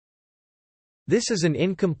This is an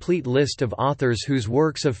incomplete list of authors whose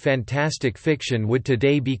works of fantastic fiction would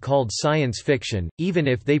today be called science fiction, even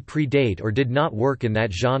if they predate or did not work in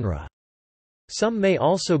that genre. Some may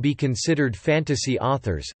also be considered fantasy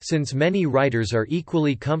authors, since many writers are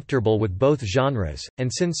equally comfortable with both genres, and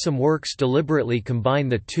since some works deliberately combine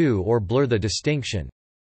the two or blur the distinction.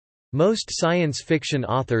 Most science fiction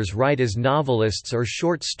authors write as novelists or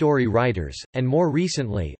short story writers, and more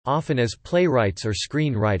recently, often as playwrights or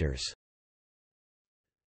screenwriters.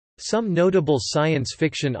 Some notable science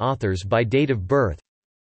fiction authors by date of birth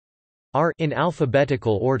are in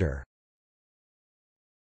alphabetical order.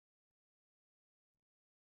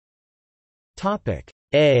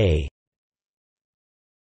 A.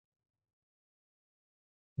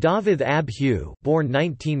 David Ab Hugh, born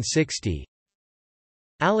 1960.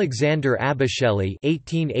 Alexander Abisheli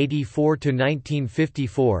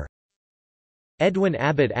 (1884–1954). Edwin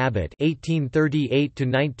Abbott Abbott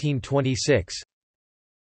 (1838–1926).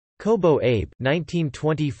 Kobo Abe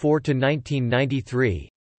 (1924–1993).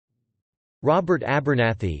 Robert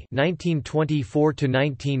Abernathy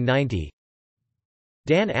 (1924–1990).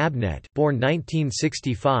 Dan Abnett, born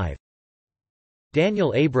 1965.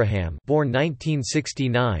 Daniel Abraham, born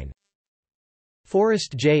 1969.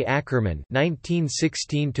 Forrest J. Ackerman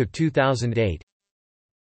 (1916–2008).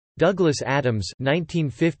 Douglas Adams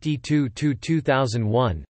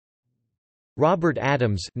 (1952–2001). Robert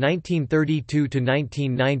Adams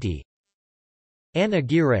 (1932–1990). Anna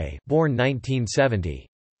Aguirre, born 1970.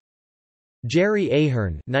 Jerry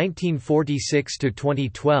Ahern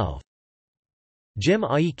 (1946–2012). Jim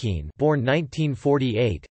Aiken, born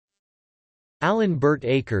 1948. Alan Burt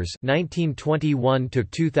Akers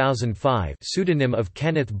 (1921–2005), pseudonym of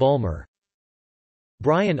Kenneth Bulmer.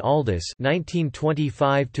 Brian Aldiss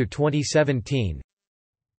 (1925–2017).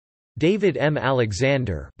 David M.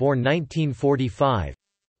 Alexander, born 1945.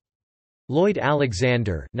 Lloyd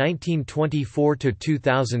Alexander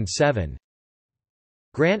 (1924–2007).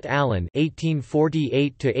 Grant Allen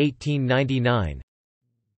 (1848–1899).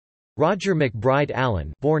 Roger McBride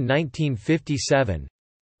Allen, born 1957.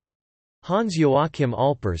 Hans Joachim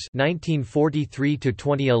Alpers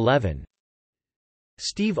 (1943–2011).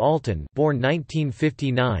 Steve Alton, born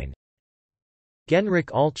 1959.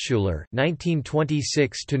 Genrich Altschuler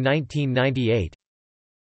 (1926–1998).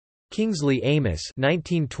 Kingsley Amos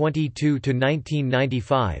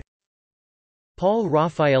 (1922–1995). Paul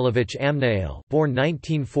Raphaelovich Amnael, born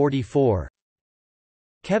 1944.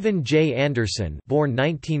 Kevin J. Anderson, born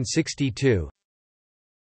 1962.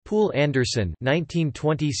 Poul Anderson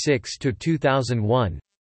 (1926–2001).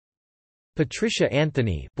 Patricia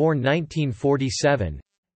Anthony, born 1947.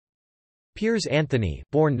 Piers Anthony,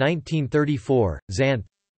 born 1934, Xanth.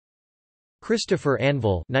 Christopher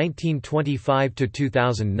Anvil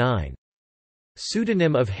 (1925–2009).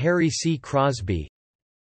 Pseudonym of Harry C. Crosby.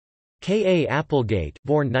 K. A. Applegate,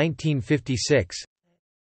 born 1956.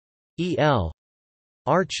 E. L.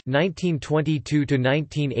 Arch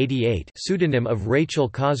 (1922–1988), pseudonym of Rachel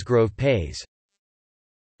Cosgrove Pays.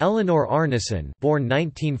 Eleanor Arneson, born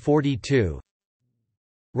 1942.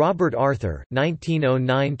 Robert Arthur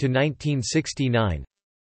 (1909–1969).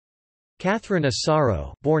 Catherine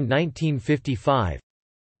Asaro, born 1955.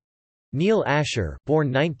 Neil Asher, born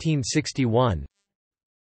 1961.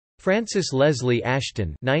 Francis Leslie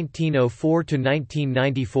Ashton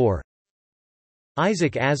 (1904–1994).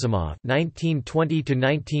 Isaac Asimov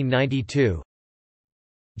 (1920–1992).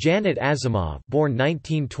 Janet Asimov, born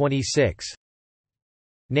 1926.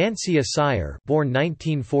 Nancy Asire, born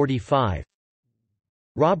 1945.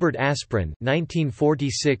 Robert Asprin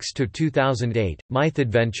 (1946–2008), Myth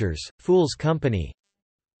Adventures, Fool's Company.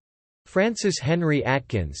 Francis Henry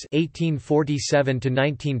Atkins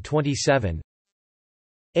 (1847–1927).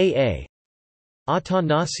 A. A.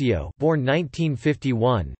 Atanasio, born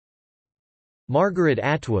 1951. Margaret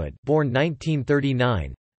Atwood, born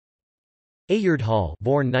 1939. Ayard Hall,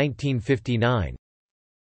 born 1959.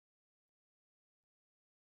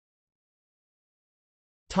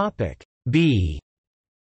 Topic B.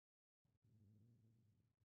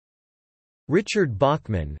 Richard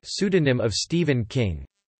Bachman, pseudonym of Stephen King.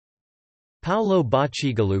 Paolo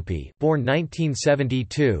Bacigalupi, born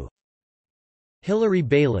 1972. Hilary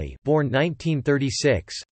Bailey, born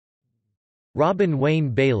 1936. Robin Wayne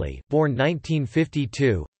Bailey, born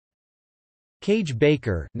 1952. Cage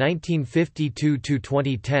Baker,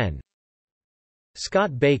 1952–2010.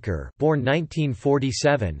 Scott Baker, born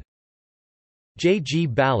 1947. J. G.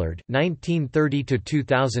 Ballard,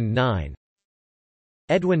 1930–2009.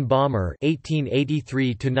 Edwin Baumer,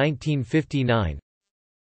 1883–1959.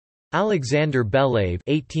 Alexander Belyaev,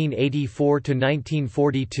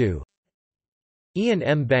 1884–1942. Ian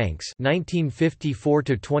M. Banks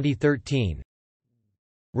 (1954–2013),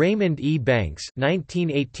 Raymond E. Banks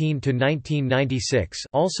 (1918–1996),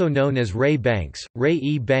 also known as Ray Banks, Ray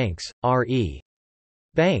E. Banks, R. E.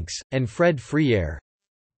 Banks, and Fred Freire.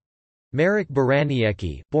 Marek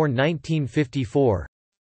Baraniecki, born 1954.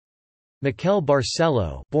 Mikel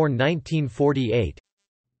Barcelo, born 1948.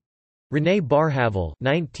 René Barjavel,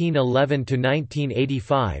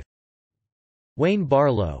 1911–1985. Wayne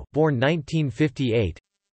Barlow, born 1958.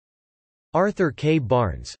 Arthur K.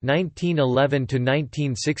 Barnes,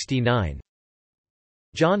 1911–1969.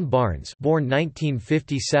 John Barnes, born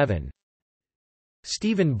 1957.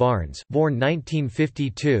 Stephen Barnes, born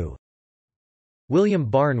 1952. William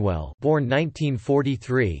Barnwell, born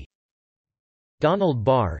 1943. Donald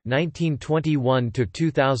Barr,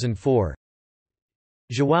 1921–2004.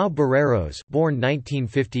 João Barreiros, born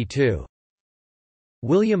 1952.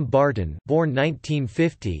 William Barton, born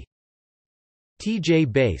 1950. T. J.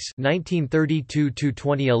 Bass,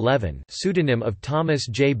 1932–2011, pseudonym of Thomas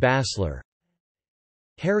J. Bassler.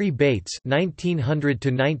 Harry Bates,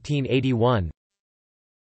 1900–1981.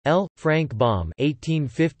 L. Frank Baum,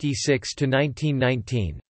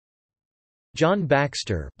 1856–1919. John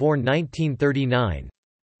Baxter, born 1939.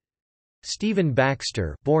 Stephen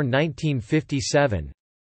Baxter, born 1957.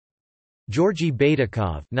 Georgy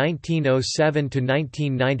Baydakov,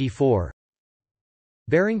 1907–1994.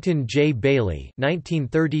 Barrington J. Bailey,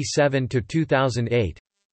 1937–2008.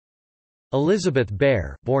 Elizabeth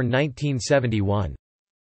Baer, born 1971.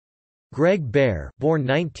 Greg Baer, born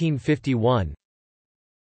 1951.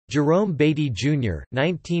 Jerome Beatty, Jr.,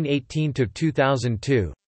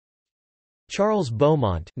 1918–2002. Charles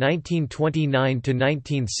Beaumont,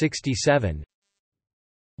 1929–1967.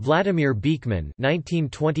 Vladimir Beekman,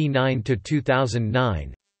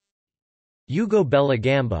 1929–2009. Hugo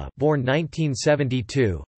Bellegamba, born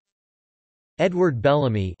 1972. Edward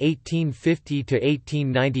Bellamy,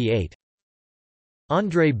 1850–1898.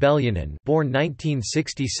 André Belyanin, born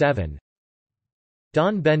 1967.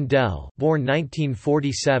 Don Bendel, born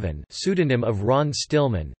 1947, pseudonym of Ron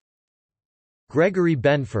Stillman. Gregory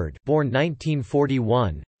Benford, born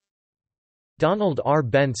 1941. Donald R.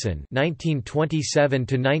 Benson,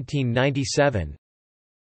 1927–1997.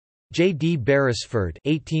 J. D. Beresford,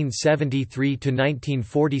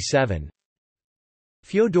 1873–1947.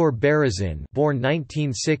 Fyodor Berezin, born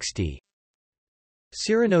 1960.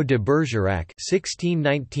 Cyrano de Bergerac,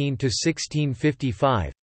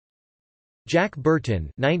 1619–1655. Jack Burton,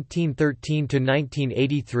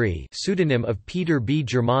 1913–1983, pseudonym of Peter B.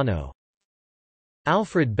 Germano.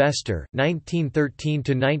 Alfred Bester,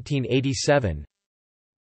 1913–1987.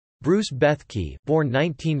 Bruce Bethke, born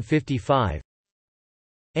 1955.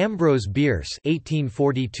 Ambrose Bierce,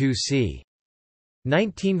 1842 c.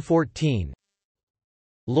 1914.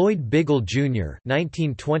 Lloyd Biggle, Jr.,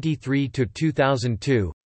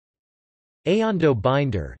 1923–2002. Ayondo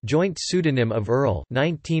Binder, joint pseudonym of Earl,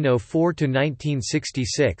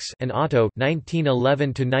 1904–1966, and Otto,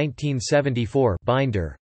 1911–1974,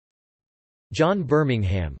 Binder. John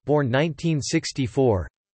Birmingham, born 1964.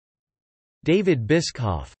 David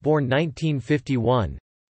Biscoff, born 1951.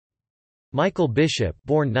 Michael Bishop,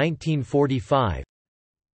 born 1945.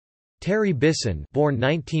 Terry Bisson, born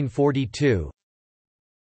 1942.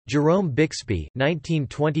 Jerome Bixby,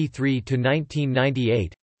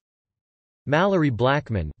 1923–1998. Mallory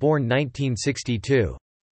Blackman, born 1962.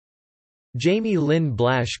 Jamie Lynn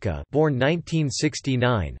Blaschke, born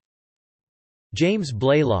 1969. James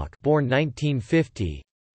Blaylock, born 1950.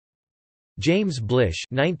 James Blish,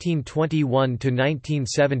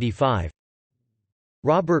 1921–1975.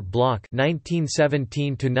 Robert Bloch,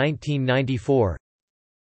 1917–1994.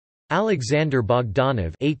 Alexander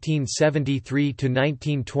Bogdanov,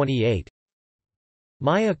 1873–1928.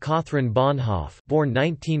 Maya Catherine Bonhoff, born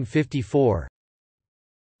 1954.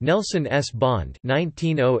 Nelson S. Bond,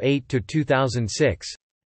 1908–2006.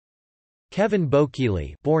 Kevin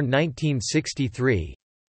Bokeely, born 1963.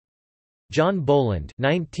 John Boland,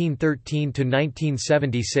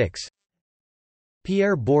 1913–1976.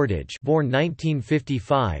 Pierre Bordage, born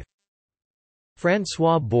 1955.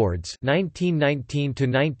 François Bordes,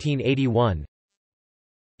 1919–1981.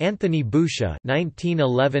 Anthony Boucher,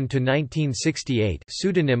 1911–1968,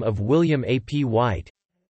 pseudonym of William A. P. White.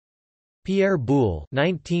 Pierre Boulle,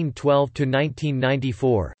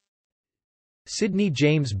 1912–1994. Sidney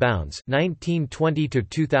James Bounds,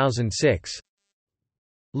 1920–2006.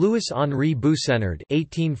 Louis-Henri Boussenard,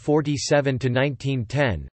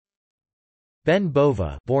 1847–1910. Ben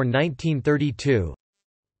Bova, born 1932.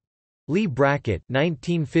 Lee Brackett,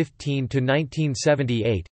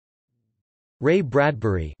 1915–1978. Ray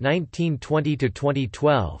Bradbury,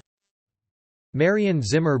 1920–2012. Marion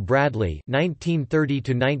Zimmer Bradley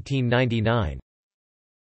 (1930–1999),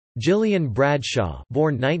 Gillian Bradshaw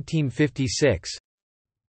 (born 1956),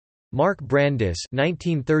 Mark Brandis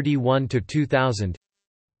 (1931–2000),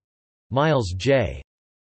 Miles J.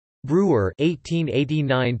 Brewer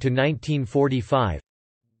 (1889–1945),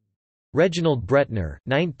 Reginald Bretner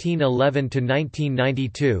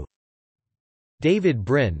 (1911–1992), David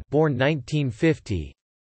Brin (born 1950),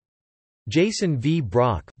 Jason V.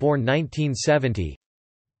 Brock (born 1970),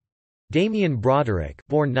 Damian Broderick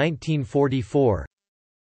 (born 1944),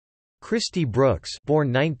 Christy Brooks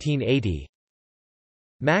 (born 1980),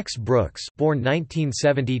 Max Brooks (born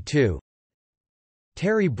 1972),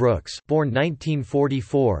 Terry Brooks (born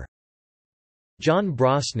 1944), John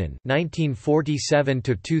Brosnan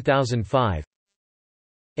 (1947–2005),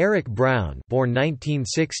 Eric Brown (born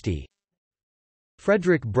 1960),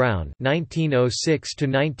 Frederick Brown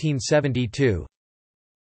 (1906–1972),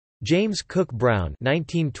 James Cook Brown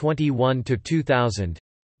 (1921–2000),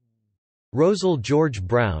 Rosal George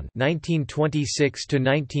Brown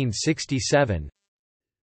 (1926–1967),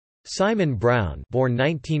 Simon Brown (born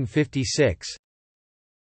 1956),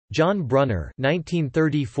 John Brunner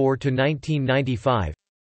 (1934–1995),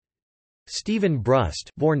 Stephen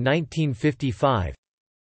Brust (born 1955),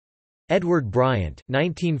 Edward Bryant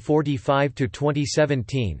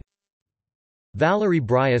 (1945–2017), Valery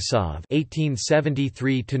Bryasov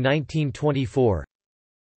 (1873–1924),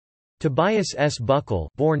 Tobias S. Buckle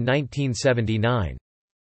 (born 1979),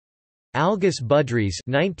 Algis Budrys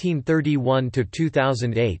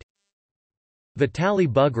 (1931–2008), Vitaly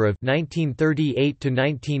Bugrov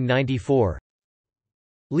 (1938–1994),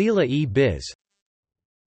 Leela E. Biz,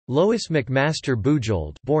 Lois McMaster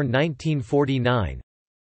Bujold (born 1949),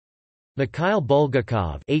 Mikhail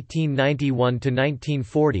Bulgakov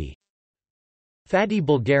 (1891–1940), Fadi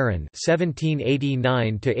Bulgarin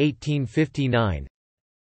 (1789–1859),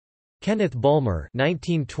 Kenneth Bulmer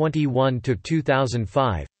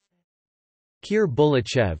 (1921–2005), Kir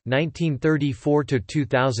Bulachev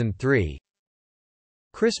 (1934–2003),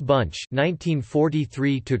 Chris Bunch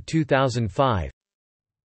 (1943–2005),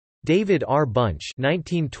 David R. Bunch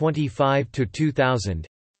 (1925–2000),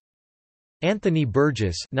 Anthony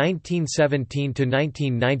Burgess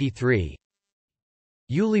 (1917–1993),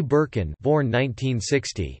 Yuli Birkin (born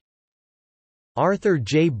 1960), Arthur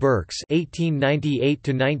J. Burks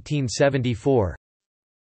 (1898–1974),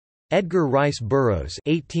 Edgar Rice Burroughs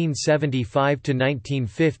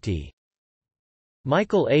 (1875–1950),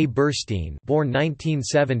 Michael A. Burstein (born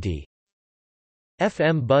 1970), F.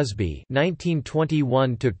 M. Busby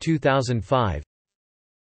 (1921–2005),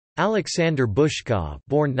 Alexander Bushkov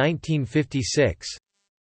 (born 1956),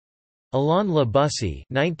 Alain Labussy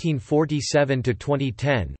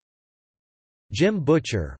 (1947–2010), Jim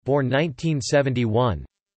Butcher (born 1971),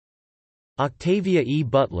 Octavia E.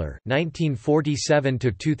 Butler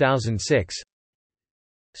 (1947–2006),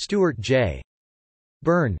 Stuart J.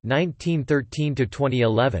 Byrne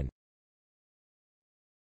 (1913–2011).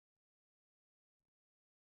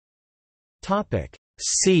 Topic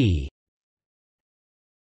C.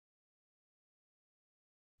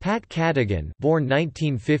 Pat Cadigan, born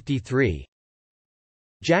 1953.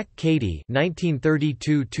 Jack Cady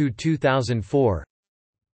 (1932–2004).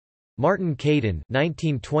 Martin Caden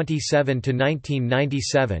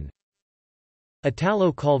 (1927–1997).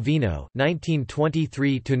 Italo Calvino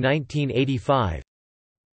 (1923–1985).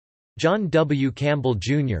 John W. Campbell,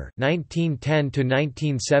 Jr.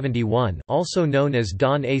 (1910–1971), also known as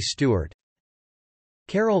Don A. Stewart.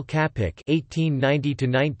 Carol Capick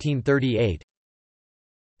 (1890–1938).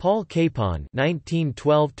 Paul Capon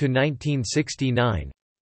 (1912–1969).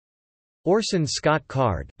 Orson Scott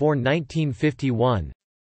Card, born 1951.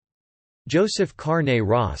 Joseph Carne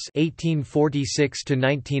Ross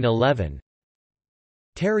 (1846–1911).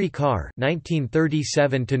 Terry Carr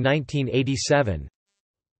 (1937–1987).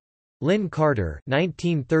 Lynn Carter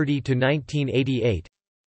 (1930–1988).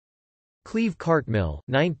 Cleve Cartmill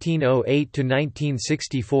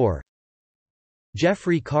 (1908–1964).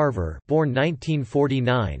 Jeffrey Carver, born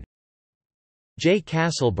 1949. J.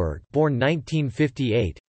 Castleberg, born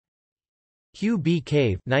 1958. Hugh B.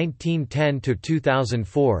 Cave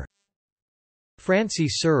 (1910–2004). Francie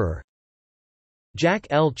Surer. Jack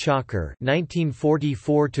L. Chalker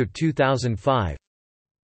 (1944–2005).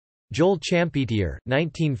 Joel Champetier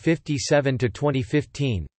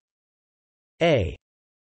 (1957–2015). A.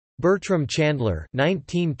 Bertram Chandler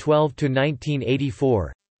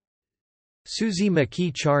 (1912–1984). Susie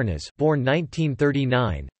McKee Charnas, born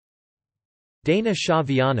 1939. Dana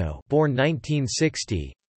Shaviano, born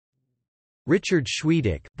 1960. Richard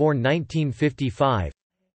Schwedik, born 1955.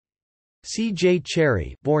 C. J.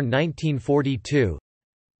 Cherry, born 1942.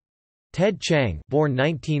 Ted Chiang, born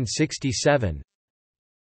 1967.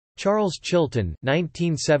 Charles Chilton,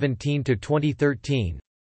 1917 to 2013.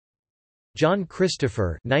 John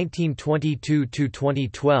Christopher, 1922 to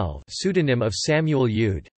 2012, pseudonym of Samuel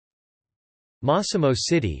Eude. Massimo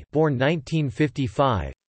Sitti, born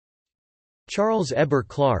 1955. Charles Eber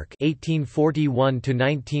Clark, 1841 to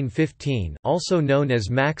 1915, also known as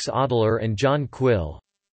Max Adler and John Quill.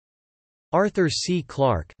 Arthur C.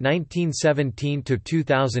 Clarke, 1917 to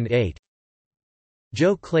 2008.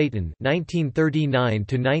 Joe Clayton, 1939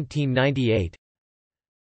 to 1998.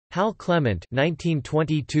 Hal Clement,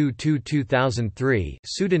 1922 to 2003,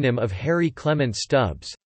 pseudonym of Harry Clement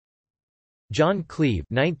Stubbs. John Cleve,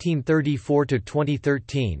 1934 to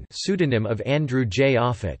 2013, pseudonym of Andrew J.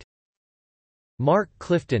 Offutt. Mark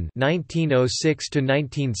Clifton, 1906 to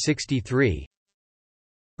 1963.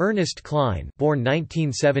 Ernest Klein, born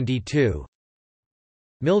 1972.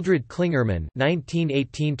 Mildred Klingerman,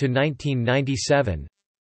 1918 to 1997.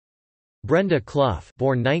 Brenda Clough,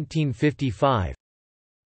 born 1955.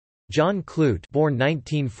 John Clute, born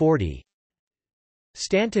 1940.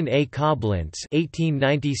 Stanton A. Coblentz,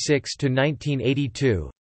 1896 to 1982.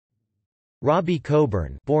 Robbie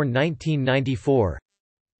Coburn, born 1994.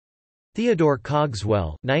 Theodore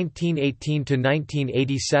Cogswell, 1918 to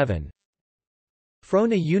 1987.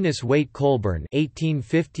 Frona Eunice Waite Colburn,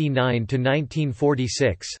 1859 to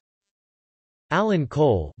 1946. Alan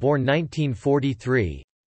Cole, born 1943.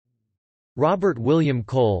 Robert William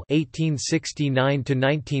Cole, 1869 to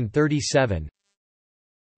 1937.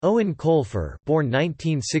 Owen Colfer, born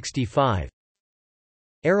 1965.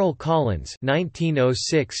 Errol Collins,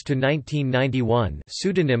 1906 to 1991,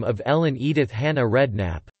 pseudonym of Ellen Edith Hannah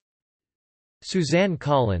Redknapp. Suzanne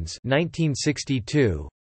Collins, 1962.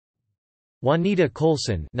 Juanita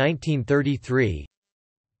Colson, 1933.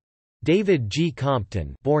 David G.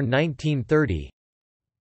 Compton, born 1930.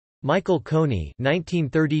 Michael Coney,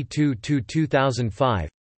 1932 to 2005.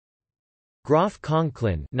 Groff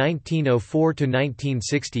Conklin, 1904 to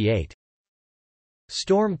 1968.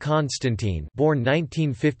 Storm Constantine, born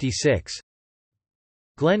 1956.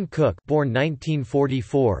 Glenn Cook, born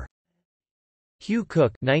 1944. Hugh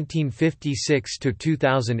Cook, 1956 to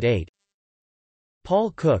 2008.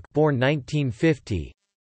 Paul Cook, born 1950.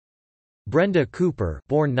 Brenda Cooper,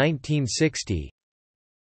 born 1960.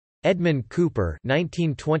 Edmund Cooper,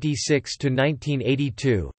 1926 to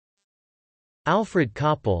 1982. Alfred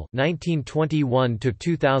Koppel, 1921 to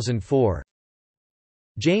 2004.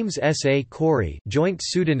 James S. A. Corey, joint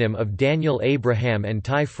pseudonym of Daniel Abraham and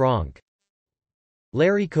Ty Franck.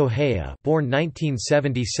 Larry Kohea, born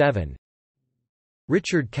 1977.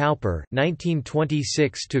 Richard Cowper,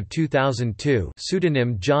 1926 to 2002,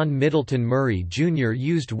 pseudonym John Middleton Murray Jr.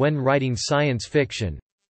 used when writing science fiction.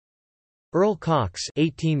 Earl Cox,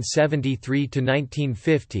 1873 to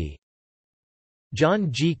 1950. John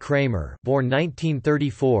G. Kramer, born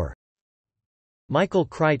 1934. Michael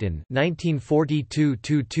Crichton, 1942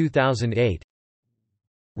 to 2008.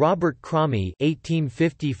 Robert Cromie,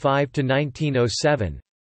 1855 to 1907.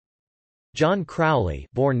 John Crowley,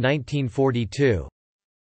 born 1942.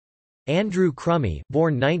 Andrew Crummy,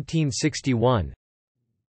 born 1961.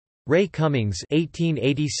 Ray Cummings,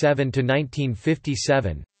 1887 to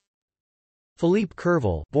 1957. Philippe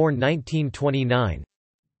Curville, born 1929.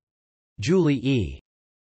 Julie E.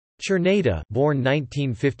 Cherneda, born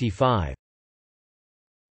 1955.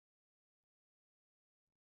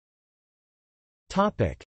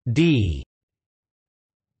 Topic D.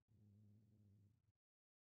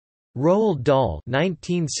 Roald Dahl,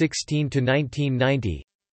 1916 to 1990.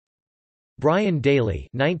 Brian Daly,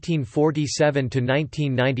 1947 to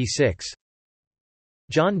 1996.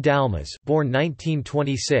 John Dalmas, born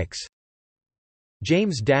 1926.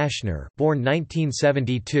 James Dashner, born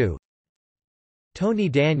 1972. Tony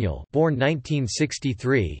Daniel, born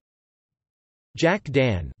 1963. Jack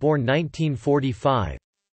Dan, born 1945.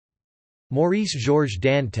 Maurice Georges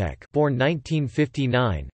Dantec, born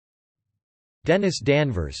 1959. Dennis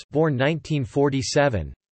Danvers, born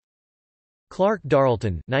 1947. Clark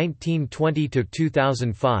Darlton, 1920 to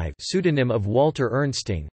 2005, pseudonym of Walter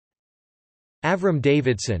Ernsting. Avram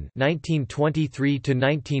Davidson, 1923 to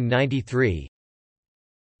 1993.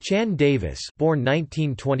 Chan Davis, born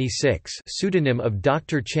 1926, pseudonym of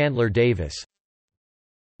Dr. Chandler Davis.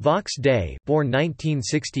 Vox Day, born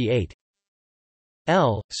 1968.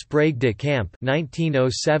 L. Sprague de Camp,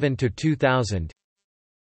 1907 to 2000.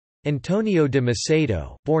 Antonio de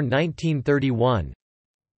Macedo, born 1931.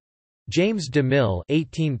 James DeMille,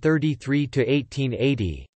 1833 to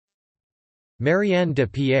 1880. Marianne de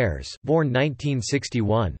Pierres, born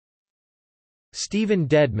 1961. Stephen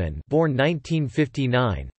Dedman, born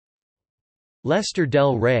 1959. Lester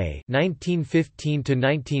Del Rey, 1915 to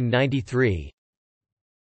 1993.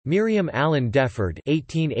 Miriam Allen Defford,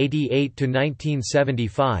 1888 to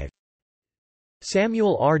 1975.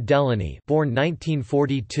 Samuel R. Delany, born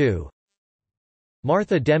 1942.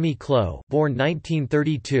 Martha Demi Clow, born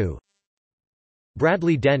 1932.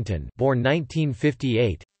 Bradley Denton, born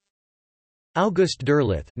 1958. August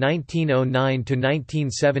Derleth, 1909 to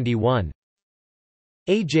 1971.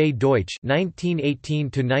 A. J. Deutsch, 1918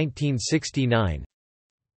 to 1969.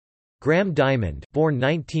 Graham Diamond, born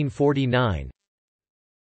 1949.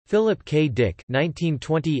 Philip K. Dick,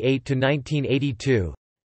 1928 to 1982.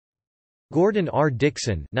 Gordon R.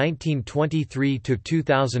 Dixon, 1923 to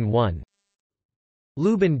 2001.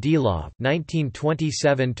 Lubin Dilov,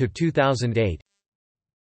 1927 to 2008.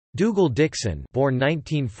 Dougal Dixon, born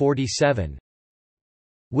 1947.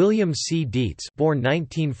 William C. Dietz, born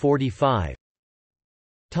 1945.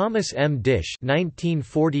 Thomas M. Dish,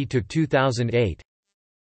 1940 to 2008.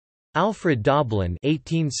 Alfred Doblin,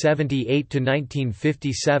 1878 to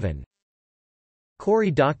 1957.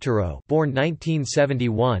 Cory Doctorow, born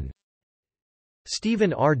 1971.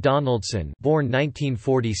 Stephen R. Donaldson, born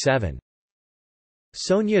 1947.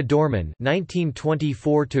 Sonia Dorman,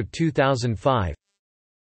 1924 to 2005.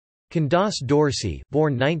 Candace Dorsey,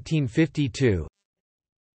 born 1952.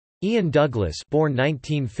 Ian Douglas, born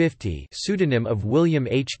 1950, pseudonym of William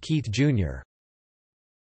H. Keith Jr.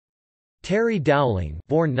 Terry Dowling,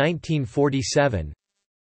 born 1947.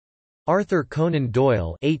 Arthur Conan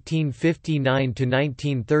Doyle, 1859 to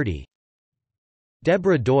 1930.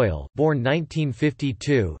 Deborah Doyle, born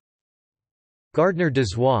 1952. Gardner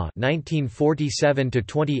Dozois, 1947 to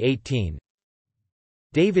 2018.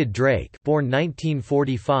 David Drake, born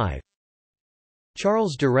 1945.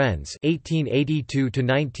 Charles Durens, 1882 to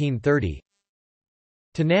 1930.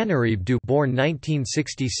 Tananarive born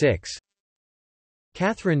 1966.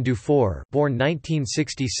 Catherine Dufour, born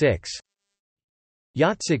 1966.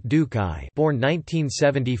 Yatsik Dukai, born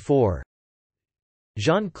 1974.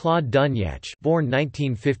 Jean-Claude Dunyach, born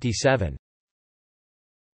 1957.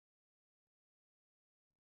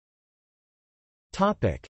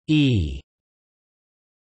 Topic E.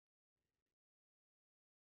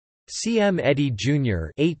 C. M. Eddy Jr.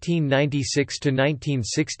 (1896 to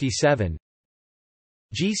 1967).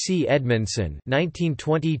 G. C. Edmondson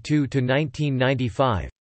 (1922 to 1995).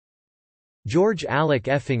 George Alec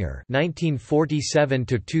Effinger (1947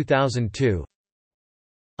 to 2002).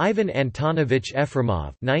 Ivan Antonovich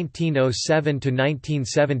Efremov (1907 to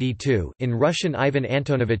 1972). In Russian, Ivan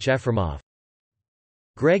Antonovich Efremov.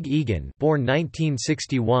 Greg Egan, born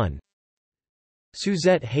 1961.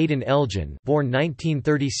 Suzette Hayden Elgin, born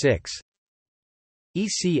 1936. E.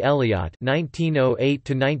 C. Elliott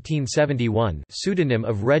 (1908–1971), pseudonym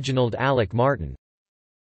of Reginald Alec Martin.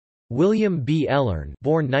 William B. Ellern,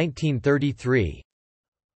 born 1933.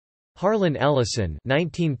 Harlan Ellison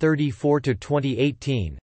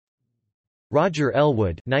 (1934–2018). Roger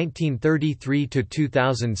Elwood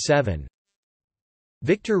 (1933–2007).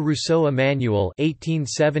 Victor Rousseau Emmanuel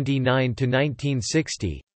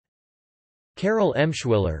 (1879–1960). Carol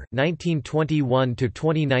Emshwiller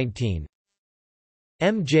 (1921–2019).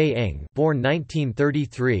 M. J. Eng, born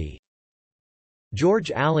 1933.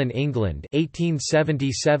 George Allen England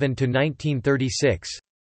 (1877–1936).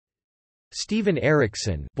 Stephen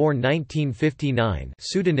Erickson, born 1959,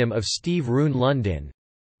 pseudonym of Steve Roon Lundin.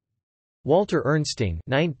 Walter Ernsting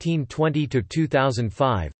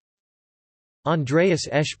 (1920–2005). Andreas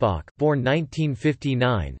Eschbach, born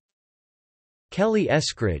 1959. Kelly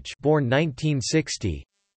Eskridge, born 1960.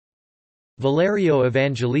 Valerio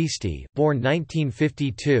Evangelisti, born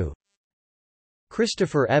 1952.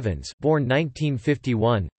 Christopher Evans, born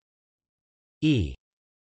 1951. E.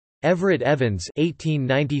 Everett Evans,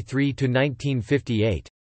 1893–1958.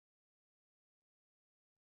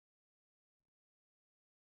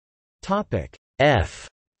 Topic F.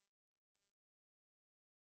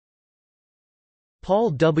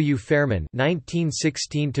 Paul W. Fairman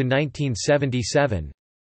 (1916–1977).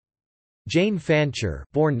 Jane Fancher,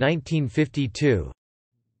 born 1952.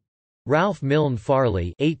 Ralph Milne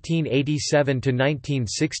Farley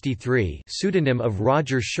 (1887–1963), pseudonym of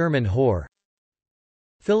Roger Sherman Hoare.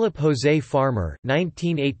 Philip Jose Farmer,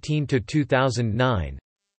 1918–2009.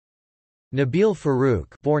 Nabil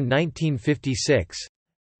Farouk, born 1956.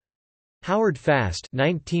 Howard Fast,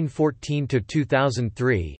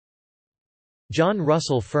 1914–2003. John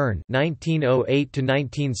Russell Fern,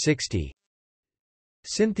 1908–1960.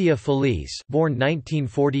 Cynthia Felice, born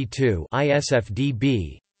 1942,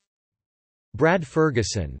 ISFDB. Brad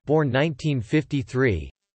Ferguson, born 1953.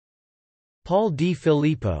 Paul D.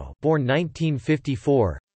 Filippo, born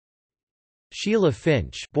 1954. Sheila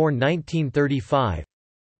Finch, born 1935.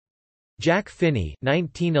 Jack Finney,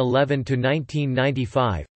 1911 to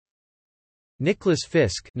 1995. Nicholas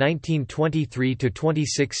Fisk, 1923 to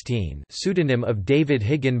 2016, pseudonym of David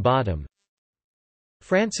Higginbottom.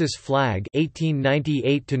 Francis Flagg,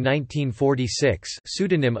 1898 to 1946,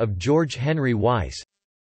 pseudonym of George Henry Weiss.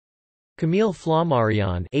 Camille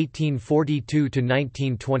Flammarion, 1842 to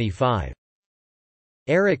 1925.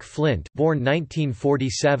 Eric Flint, born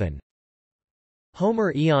 1947.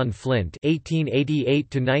 Homer Eon Flint,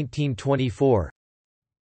 1888 to 1924.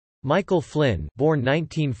 Michael Flynn, born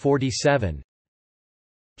 1947.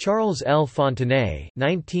 Charles L. Fontenay,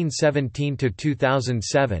 1917 to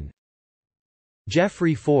 2007.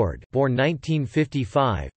 Jeffrey Ford, born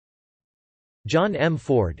 1955. John M.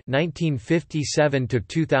 Ford, 1957 to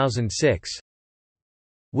 2006.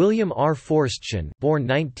 William R. Forstchen, born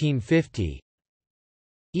 1950.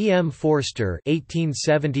 E. M. Forster,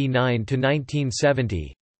 1879 to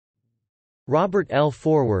 1970. Robert L.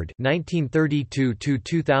 Forward, 1932 to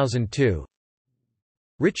 2002.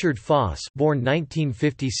 Richard Foss, born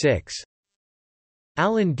 1956.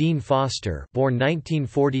 Alan Dean Foster, born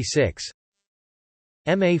 1946.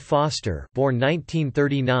 M. A. Foster, born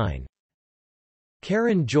 1939.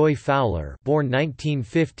 Karen Joy Fowler, born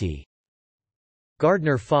 1950.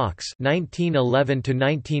 Gardner Fox, 1911 to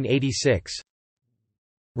 1986.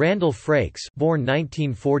 Randall Frakes, born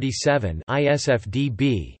 1947,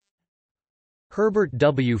 ISFDB. Herbert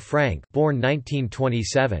W. Frank, born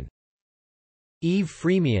 1927. Eve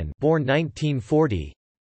Freemian, born 1940.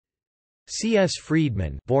 C. S.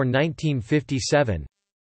 Friedman, born 1957.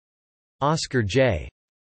 Oscar J.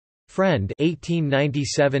 Friend,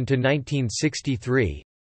 1897 to 1963.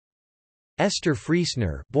 Esther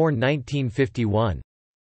Friesner, born 1951.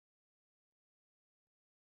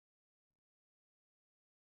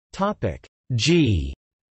 Topic G.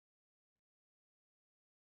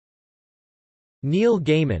 Neil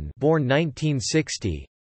Gaiman, born 1960.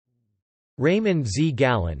 Raymond Z.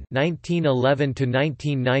 Gallen, 1911 to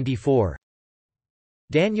 1994.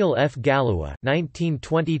 Daniel F. Galua,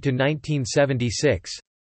 1920 to 1976.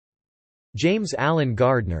 James Allen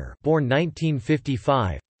Gardner, born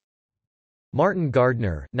 1955. Martin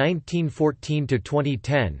Gardner, 1914 to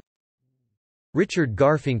 2010. Richard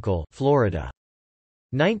Garfinkel, Florida.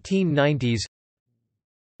 1990s.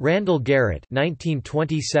 Randall Garrett,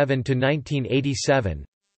 1927 to 1987.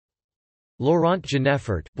 Laurent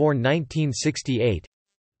Genefert, born 1968.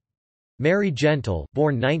 Mary Gentle,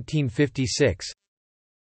 born 1956.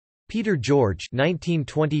 Peter George,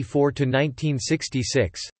 1924 to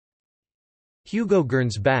 1966. Hugo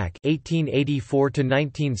Gernsback, 1884 to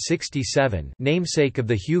 1967, namesake of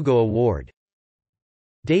the Hugo Award.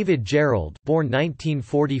 David Gerald, born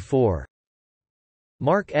 1944.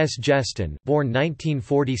 Mark S. Jeston, born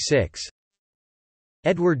 1946.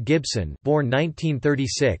 Edward Gibson, born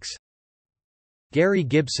 1936. Gary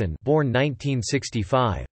Gibson, born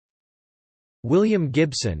 1965. William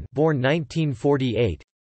Gibson, born 1948.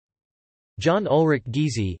 John Ulrich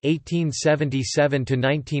Giese, 1877 to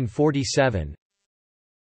 1947.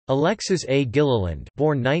 Alexis A. Gilliland,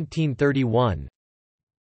 born 1931.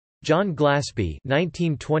 John Glaspie,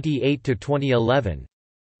 1928 to 2011.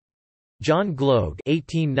 John Gloag,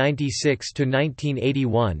 1896 to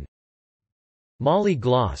 1981. Molly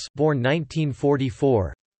Gloss, born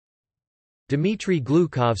 1944. Dmitry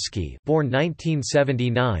Glukovsky, born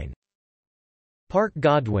 1979. Park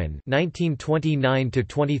Godwin, 1929 to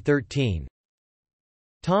 2013.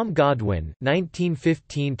 Tom Godwin,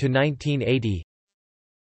 1915 to 1980.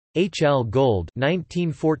 H. L. Gold,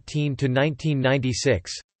 1914 to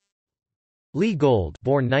 1996. Lee Gold,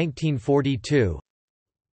 born 1942.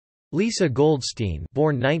 Lisa Goldstein,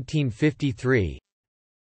 born 1953.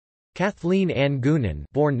 Kathleen Ann Goonan,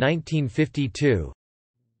 born 1952.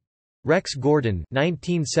 Rex Gordon,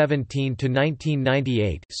 1917 to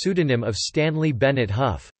 1998, pseudonym of Stanley Bennett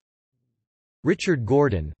Huff. Richard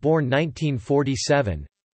Gordon, born 1947.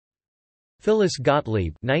 Phyllis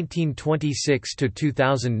Gottlieb, 1926 to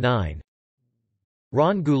 2009.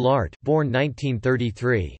 Ron Goulart, born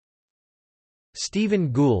 1933.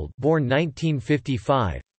 Stephen Gould, born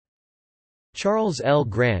 1955. Charles L.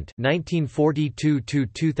 Grant, 1942 to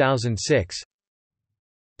 2006.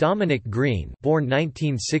 Dominic Green, born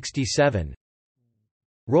 1967.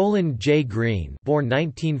 Roland J. Green, born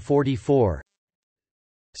 1944.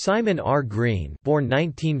 Simon R. Green, born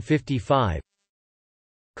 1955.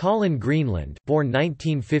 Colin Greenland, born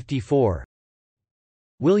 1954.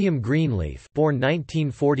 William Greenleaf, born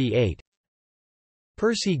 1948.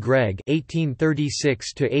 Percy Gregg,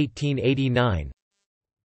 1836 to 1889.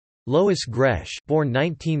 Lois Gresh, born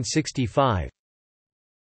 1965.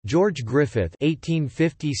 George Griffith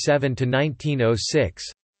 (1857–1906).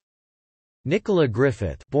 Nicola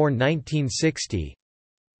Griffith, born 1960.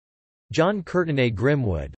 John Courtenay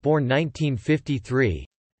Grimwood, born 1953.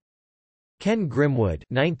 Ken Grimwood,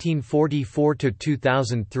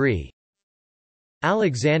 1944–2003.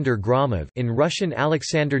 Alexander Gromov, in Russian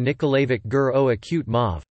Alexander Nikolaevich Gur-o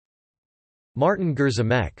Akut-Mov. Martin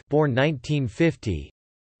Gerzemek, born 1950.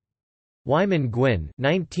 Wyman Gwynn,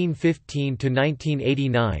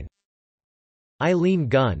 1915–1989. Eileen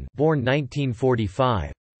Gunn, born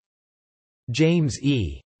 1945. James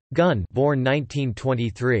E. Gunn, born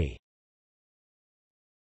 1923.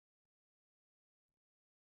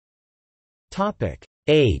 Topic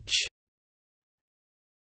H.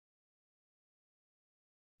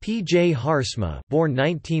 P. J. Harsma, born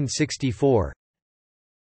 1964.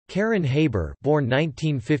 Karen Haber, born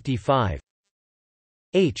 1955.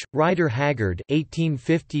 H. Ryder Haggard,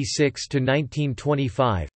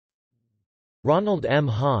 1856–1925. Ronald M.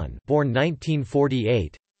 Hahn, born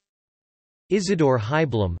 1948. Isidore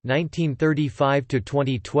Heiblum,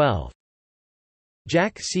 1935–2012.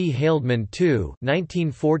 Jack C. Haldeman II,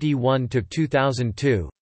 1941–2002.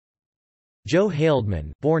 Joe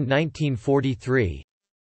Haldeman, born 1943.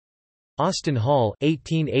 Austin Hall,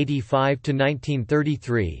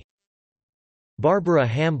 1885–1933. Barbara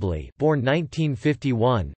Hambly, born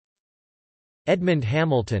 1951. Edmund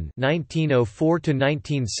Hamilton,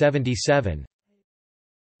 1904–1977.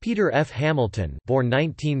 Peter F. Hamilton, born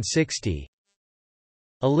 1960.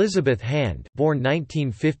 Elizabeth Hand, born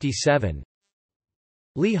 1957.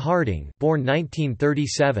 Lee Harding, born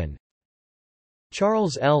 1937.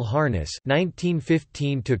 Charles L. Harness,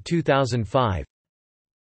 1915–2005.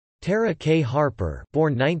 Tara K. Harper,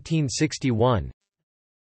 born 1961.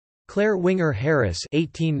 Claire Winger Harris,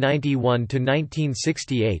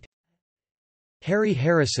 1891–1968. Harry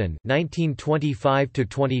Harrison,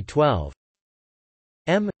 1925–2012.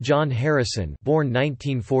 M. John Harrison, born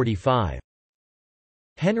 1945.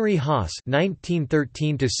 Henry Haas,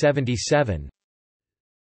 1913–77.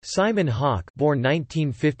 Simon Hawke, born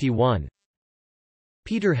 1951.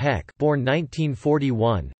 Peter Heck, born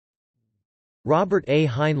 1941. Robert A.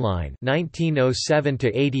 Heinlein,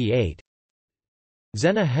 1907–88.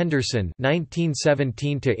 Zena Henderson,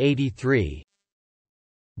 1917–83.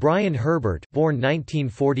 Brian Herbert, born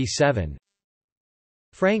 1947.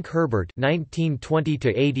 Frank Herbert,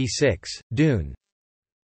 1920–86, Dune.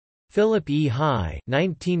 Philip E. High,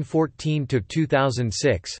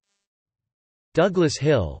 1914–2006. Douglas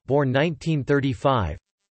Hill, born 1935.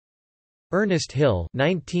 Ernest Hill,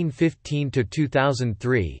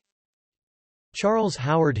 1915–2003. Charles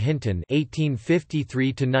Howard Hinton,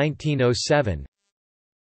 1853–1907.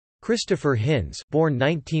 Christopher Hinz, born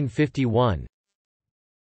 1951.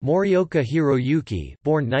 Morioka Hiroyuki,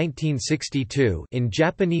 born 1962, in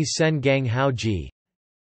Japanese Sengang Haoji.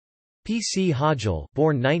 P. C. Hodgel,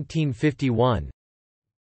 born 1951.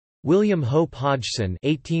 William Hope Hodgson,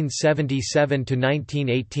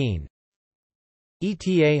 1877–1918. E.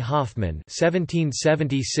 T. A. Hoffman,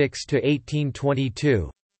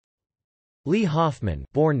 1776–1822. Lee Hoffman,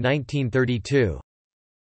 born 1932.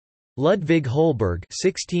 Ludwig Holberg,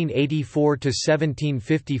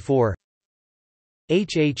 1684–1754.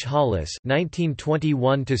 H. H. Hollis,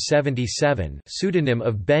 1921–77, pseudonym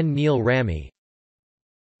of Ben Neil Ramy.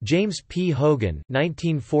 James P. Hogan,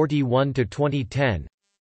 1941–2010.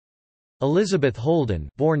 Elizabeth Holden,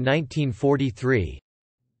 born 1943.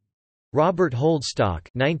 Robert Holdstock,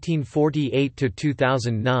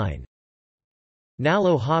 1948–2009.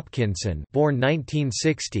 Nalo Hopkinson, born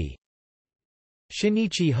 1960.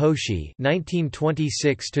 Shinichi Hoshi,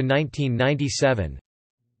 1926–1997.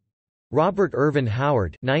 Robert Irvin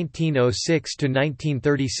Howard,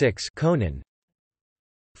 1906–1936, Conan.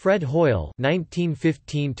 Fred Hoyle,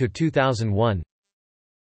 1915–2001.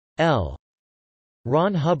 L.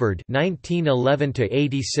 Ron Hubbard,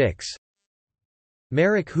 1911–86.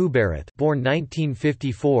 Merrick Huberath, born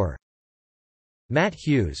 1954. Matt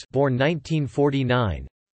Hughes, born 1949.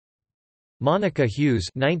 Monica Hughes,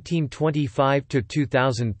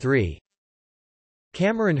 1925–2003.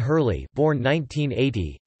 Cameron Hurley, born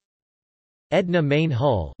 1980. Edna Mayne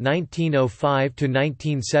Hull,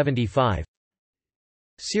 1905–1975.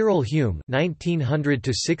 Cyril Hume,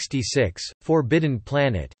 1900–66, Forbidden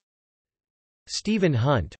Planet. Stephen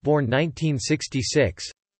Hunt, born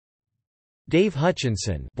 1966. Dave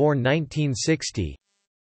Hutchinson, born 1960.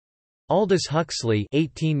 Aldous Huxley,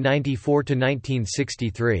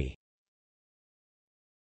 1894–1963.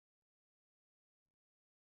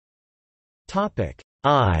 Topic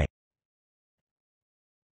I.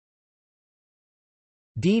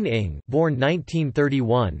 Dean Ing, born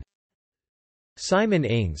 1931. Simon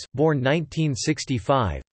Ings, born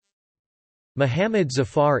 1965. Muhammad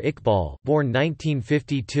Zafar Iqbal, born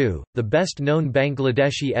 1952, the best-known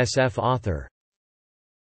Bangladeshi SF author.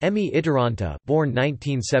 Emi Itaranta, born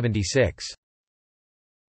 1976.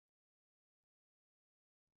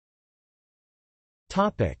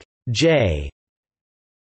 Topic J.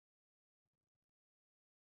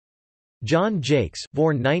 John Jakes,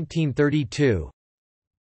 born 1932.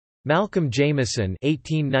 Malcolm Jameson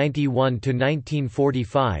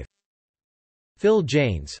 (1891–1945). Phil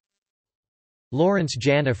Janes. Lawrence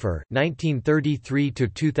Janifer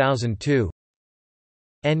 (1933–2002).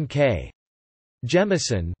 N.K.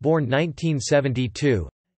 Jemison, born 1972.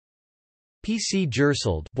 P.C.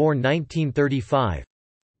 Jersold, born 1935.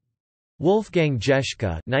 Wolfgang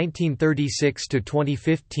Jeschke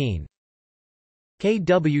 (1936–2015). K.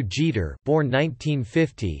 W. Jeter, born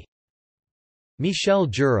 1950. Michel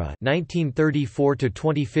Jura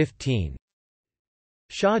 (1934–2015).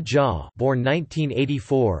 Shah Jaw, born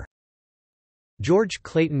 1984. George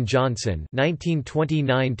Clayton Johnson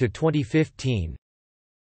 (1929–2015).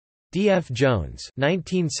 D. F. Jones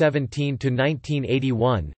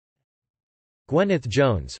 (1917–1981). Gwyneth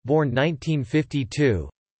Jones, born 1952.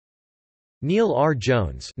 Neil R.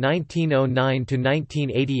 Jones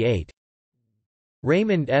 (1909–1988).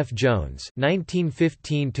 Raymond F. Jones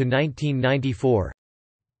 (1915–1994).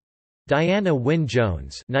 Diana Wynne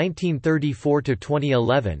Jones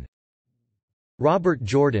 (1934–2011). Robert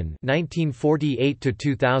Jordan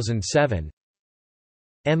 (1948–2007).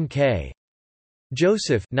 M.K.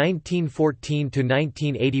 Joseph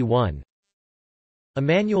 (1914–1981).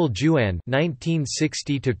 Emmanuel Juan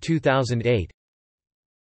 (1960–2008).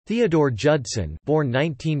 Theodore Judson, born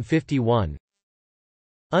 1951.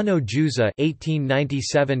 Uno Juza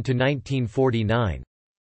 (1897–1949).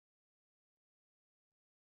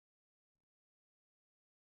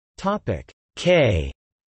 Topic K.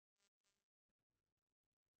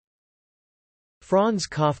 Franz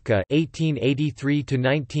Kafka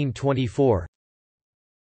 (1883–1924).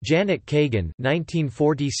 Janet Kagan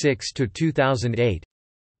 (1946–2008).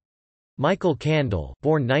 Michael Candle,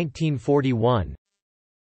 born 1941.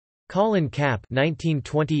 Colin Kapp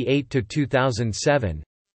 (1928–2007).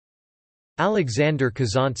 Alexander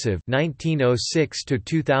Kazantsev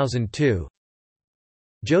 (1906–2002).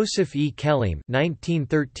 Joseph E. Kelleem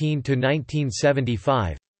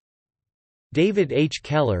 (1913–1975). David H.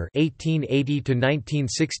 Keller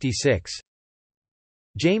 (1880–1966).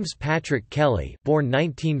 James Patrick Kelly, born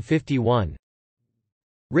 1951.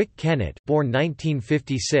 Rick Kennett, born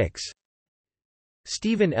 1956.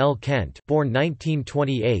 Stephen L. Kent, born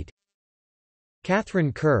 1928.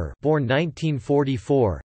 Catherine Kerr, born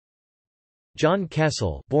 1944. John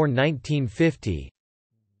Kessel, born 1950.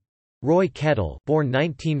 Roy Kettle, born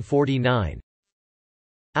 1949.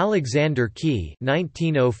 Alexander Key,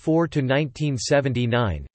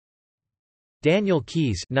 1904–1979. Daniel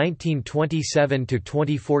Keyes,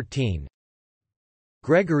 1927–2014.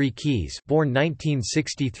 Gregory Keyes, born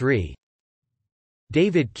 1963.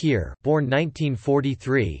 David Keir, born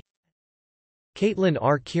 1943. Caitlin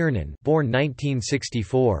R. Kiernan, born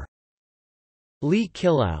 1964. Lee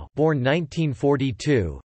Killow, born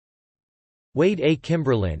 1942. Wade A.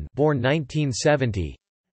 Kimberlin, born 1970.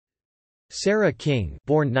 Sarah King,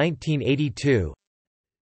 born 1982.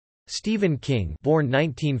 Stephen King, born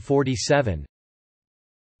 1947.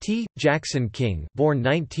 T. Jackson King, born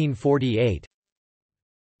 1948.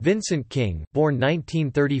 Vincent King, born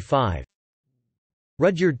 1935.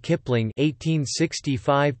 Rudyard Kipling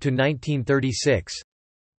 (1865–1936).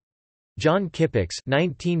 John Kippax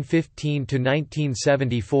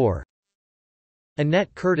 (1915–1974).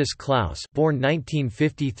 Annette Curtis Klaus, born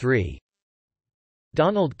 1953.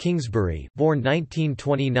 Donald Kingsbury, born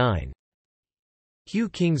 1929. Hugh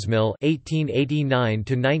Kingsmill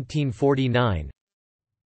 (1889–1949).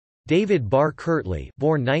 David Barr Kirtley,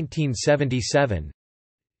 born 1977.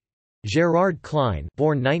 Gerard Klein,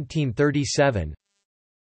 born 1937.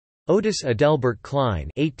 Otis Adelbert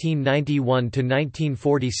Klein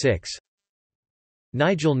 (1891–1946).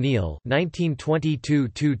 Nigel Neal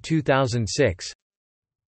 (1922–2006).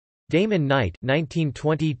 Damon Knight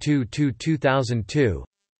 (1922–2002).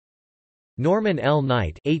 Norman L.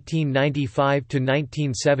 Knight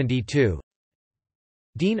 (1895–1972).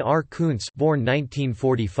 Dean R. Koontz, born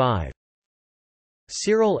 1945.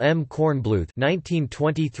 Cyril M. Kornbluth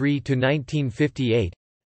 (1923–1958).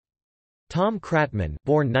 Tom Kratman,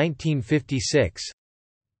 born 1956.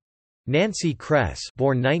 Nancy Kress,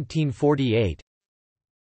 born 1948.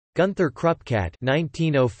 Gunther Krupkat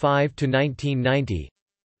 (1905–1990).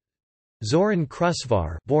 Zoran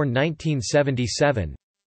Krusvar, born 1977.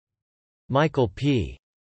 Michael P.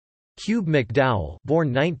 Cube McDowell, born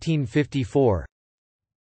 1954.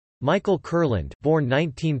 Michael Kurland, born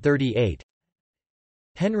 1938.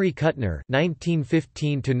 Henry Kuttner,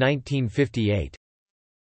 1915 to 1958.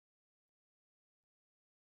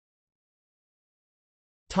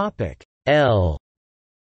 Topic L.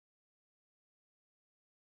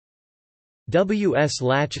 W. S.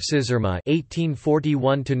 Latch Scissorma,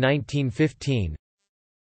 1841 to 1915.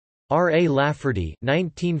 R. A. Lafferty,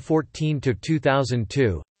 1914 to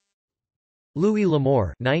 2002. Louis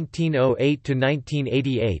L'Amour, 1908 to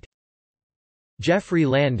 1988. Jeffrey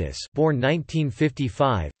Landis, born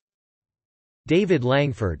 1955. David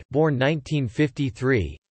Langford, born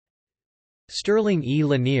 1953. Sterling E.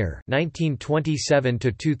 Lanier, 1927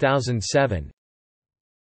 to 2007.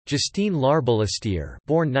 Justine Larbalestier,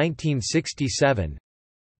 born 1967.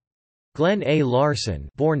 Glenn A. Larson,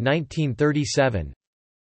 born 1937.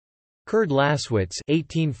 Kurd Laswitz,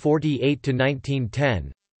 1848 to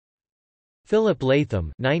 1910. Philip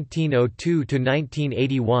Latham, 1902 to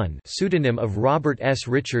 1981, pseudonym of Robert S.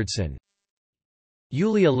 Richardson.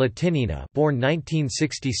 Yulia Latinina, born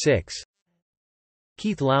 1966.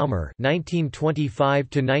 Keith Laumer, 1925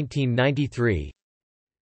 to 1993.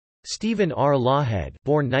 Stephen R. Lawhead,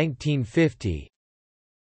 born 1950.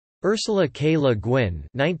 Ursula K. Le Guin,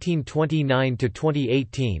 1929 to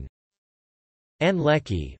 2018. Anne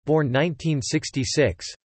Leckie, born 1966.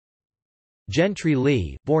 Gentry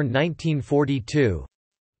Lee, born 1942.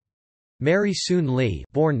 Mary Soon Lee,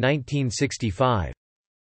 born 1965.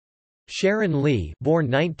 Sharon Lee, born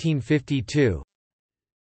 1952.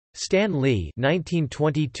 Stan Lee,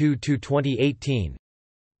 1922 to 2018.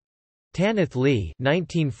 Tanith Lee,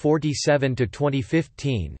 1947 to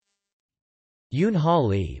 2015. Yoon Ha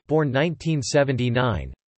Lee, born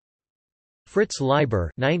 1979. Fritz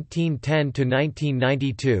Leiber, 1910 to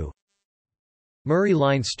 1992. Murray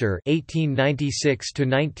Leinster, 1896 to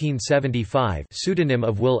 1975, pseudonym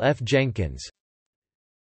of Will F. Jenkins.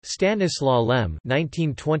 Stanislaw Lem,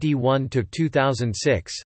 1921 to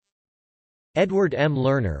 2006. Edward M.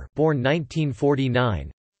 Lerner, born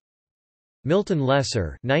 1949. Milton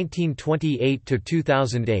Lesser, 1928 to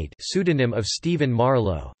 2008, pseudonym of Stephen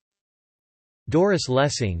Marlowe. Doris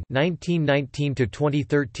Lessing, 1919 to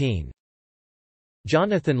 2013.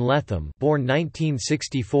 Jonathan Lethem, born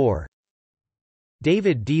 1964.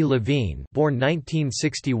 David D. Levine, born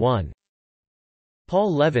 1961.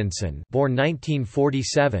 Paul Levinson, born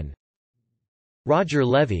 1947. Roger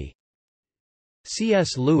Levy.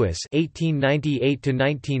 C.S. Lewis, 1898 to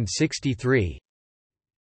 1963.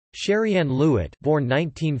 Sherrianne Lewitt, born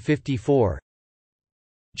 1954.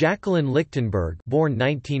 Jacqueline Lichtenberg, born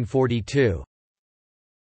 1942.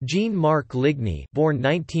 Jean-Marc Ligny, born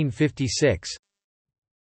 1956.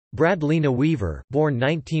 Bradlina Weaver, born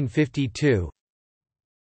 1952.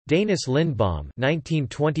 Danis Lindbaum,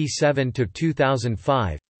 1927 to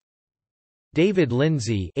 2005. David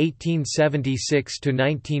Lindsay, 1876 to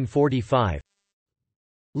 1945.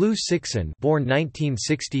 Lou Sixon, born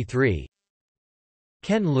 1963.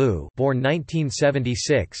 Ken Liu, born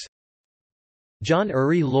 1976. John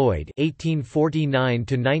Uri Lloyd, 1849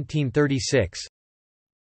 to 1936.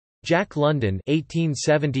 Jack London,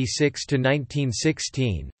 1876 to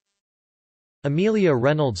 1916. Amelia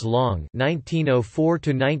Reynolds Long, 1904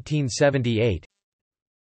 to 1978.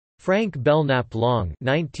 Frank Belknap Long,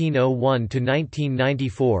 1901 to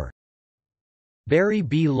 1994. Barry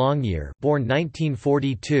B. Longyear, born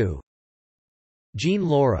 1942. Jean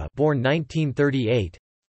Laura, born 1938.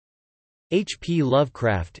 H. P.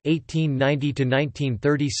 Lovecraft, 1890 to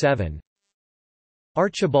 1937.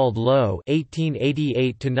 Archibald Lowe,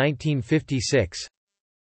 1888 to 1956.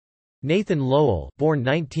 Nathan Lowell, born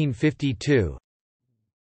 1952.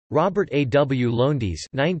 Robert A. W. Lowndes,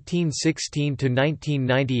 1916 to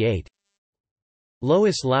 1998.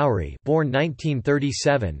 Lois Lowry, born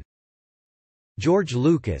 1937. George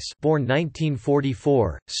Lucas, born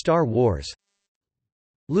 1944, Star Wars.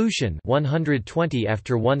 Lucian, 120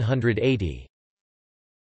 after 180.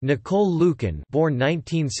 Nicole Lukin, born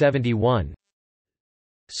 1971.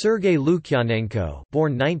 Sergei Lukyanenko,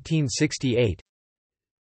 born 1968.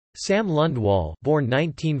 Sam Lundwall, born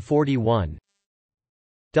 1941.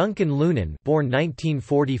 Duncan Lunan, born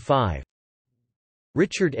 1945.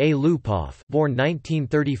 Richard A. Lupoff, born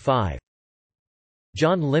 1935.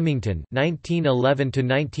 John Limington, 1911 to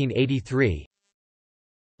 1983.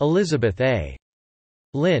 Elizabeth A.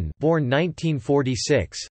 Lynn, born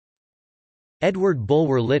 1946. Edward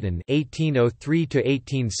Bulwer Lytton, 1803 to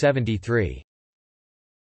 1873.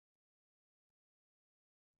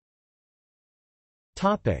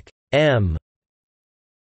 Topic M.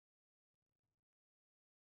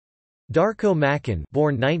 Darko Makin,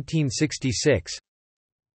 born 1966.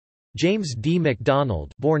 James D.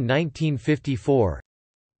 MacDonald, born 1954.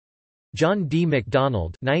 John D.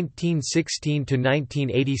 MacDonald, 1916 to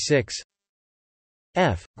 1986.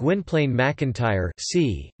 F. Gwynplaine McIntyre,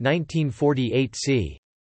 c. 1948 c.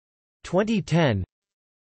 2010.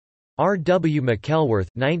 R. W. McElworth,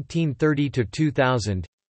 1930 to 2000.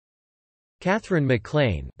 Catherine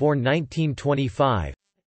MacLean, born 1925.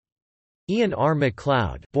 Ian R.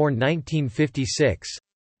 MacLeod, born 1956.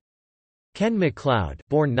 Ken MacLeod,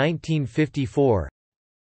 born 1954.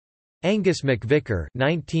 Angus MacVicar,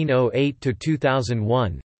 1908 to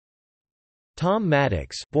 2001. Tom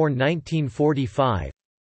Maddox, born 1945.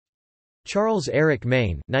 Charles Eric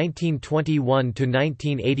Main, 1921 to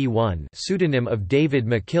 1981, pseudonym of David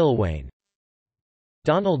McIlwain.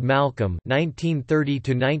 Donald Malcolm, 1930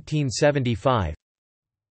 to 1975.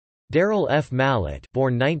 Darrell F. Mallett,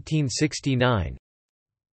 born 1969.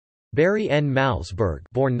 Barry N. Malzberg,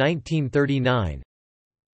 born 1939.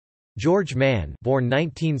 George Mann, born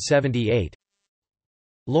 1978.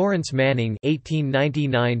 Lawrence Manning,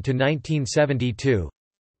 1899 to 1972.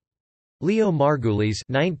 Leo Margulies,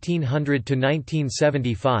 1900 to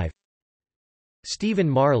 1975. Stephen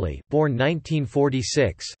Marley, born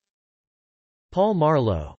 1946. Paul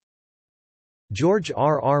Marlowe. George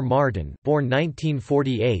R. R. Martin, born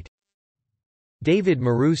 1948. David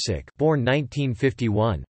Marusic, born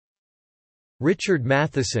 1951. Richard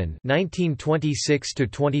Matheson, 1926 to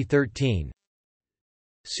 2013.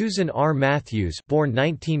 Susan R. Matthews, born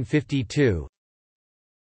 1952.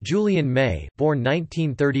 Julian May, born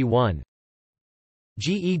 1931.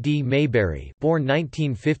 G. E. D. Mayberry, born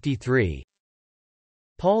 1953.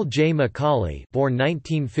 Paul J. Macaulay, born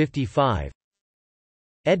 1955.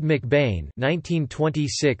 Ed McBain,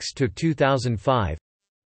 1926 to 2005.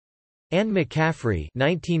 Anne McCaffrey,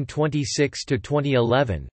 1926 to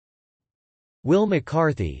 2011. Will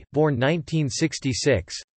McCarthy, born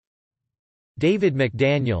 1966. David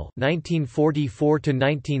McDaniel, 1944 to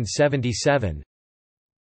 1977.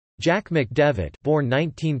 Jack McDevitt, born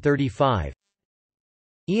 1935.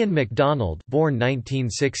 Ian MacDonald, born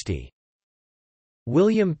 1960.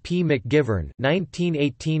 William P. McGivern,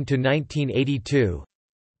 1918 to 1982.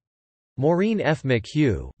 Maureen F.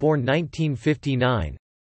 McHugh, born 1959.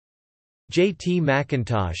 J. T.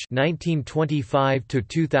 McIntosh, 1925 to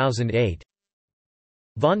 2008.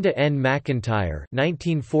 Vonda N. McIntyre,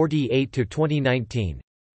 1948 to 2019.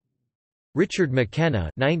 Richard McKenna,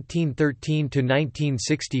 1913 to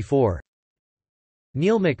 1964.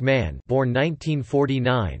 Neil McMahon, born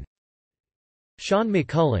 1949. Sean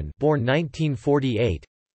McCullen, born 1948.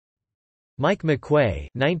 Mike McQuay,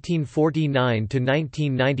 1949 to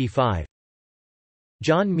 1995.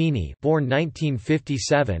 John Meany, born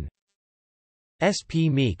 1957. S. P.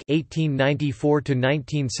 Meek, 1894 to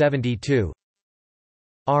 1972.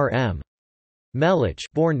 R. M. Melich,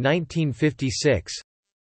 born 1956.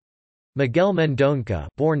 Miguel Mendonca,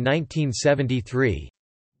 born 1973.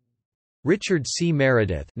 Richard C.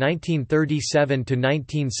 Meredith, 1937 to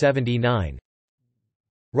 1979.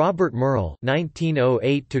 Robert Merle,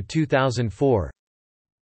 1908 to 2004.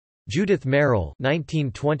 Judith Merrill,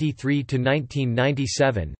 1923 to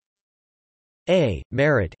 1997. A.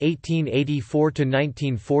 Merritt, 1884 to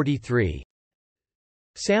 1943.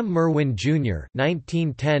 Sam Merwin Jr.,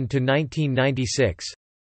 1910 to 1996.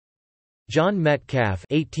 John Metcalf,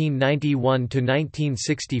 1891 to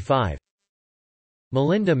 1965.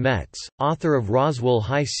 Melinda Metz, author of Roswell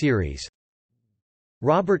High series.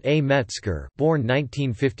 Robert A. Metzger, born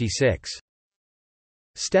 1956.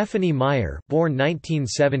 Stephanie Meyer, born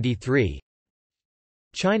 1973.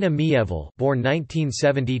 China Mieville, born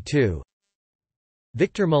 1972.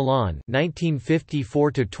 Victor Milan,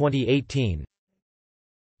 1954 to 2018.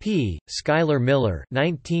 P. Schuyler Miller,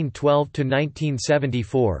 1912 to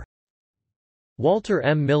 1974. Walter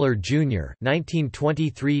M. Miller, Jr.,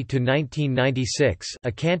 1923 to 1996,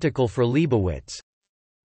 A Canticle for Leibowitz.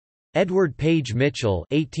 Edward Page Mitchell,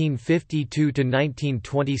 1852 to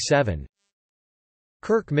 1927.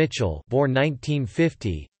 Kirk Mitchell, born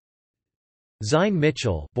 1950. Zine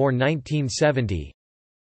Mitchell, born 1970.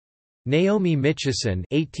 Naomi Mitchison,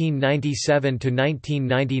 1897 to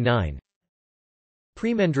 1999.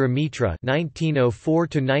 Premendra Mitra, 1904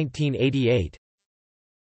 to 1988.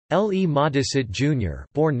 L. E. Modisett, Jr.,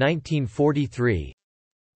 born 1943.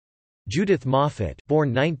 Judith Moffat, born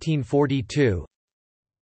 1942.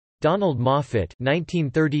 Donald Moffat,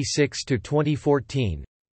 1936 to 2014.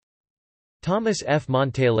 Thomas F.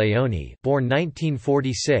 Monteleone, born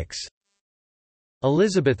 1946.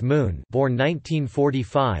 Elizabeth Moon, born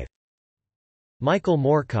 1945. Michael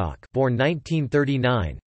Moorcock, born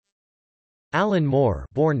 1939. Alan Moore,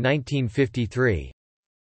 born 1953.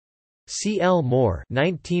 C. L. Moore,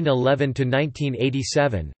 1911 to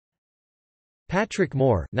 1987. Patrick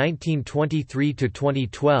Moore, 1923 to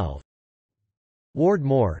 2012. Ward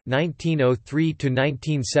Moore, 1903 to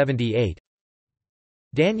 1978.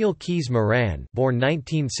 Daniel Keyes Moran, born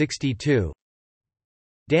 1962.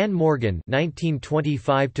 Dan Morgan,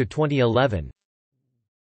 1925 to 2011.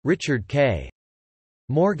 Richard K.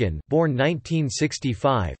 Morgan, born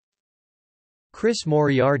 1965. Chris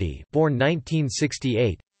Moriarty, born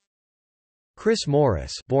 1968. Chris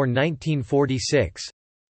Morris, born 1946.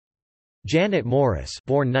 Janet Morris,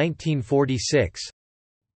 born 1946.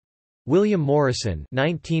 William Morrison,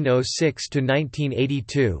 1906 to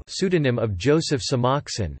 1982, pseudonym of Joseph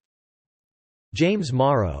Samoxon. James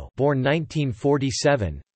Morrow, born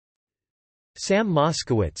 1947. Sam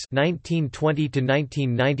Moskowitz, 1920 to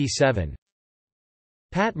 1997.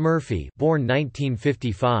 Pat Murphy, born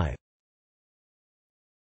 1955.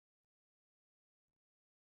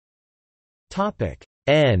 Topic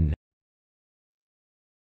N.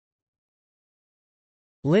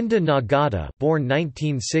 Linda Nagata, born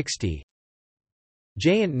 1960.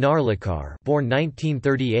 Jayant Narlikar, born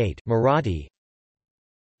 1938, Marathi.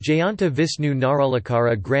 Jayanta Vishnu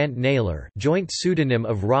Narlikara Grant Naylor, joint pseudonym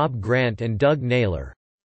of Rob Grant and Doug Naylor.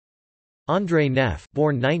 Andre Neff,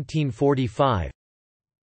 born 1945.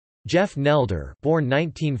 Jeff Nelder, born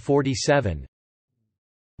 1947.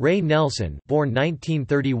 Ray Nelson, born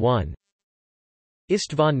 1931.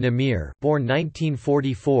 Istvan Namir, born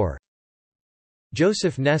 1944.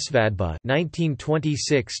 Joseph Nesvadba,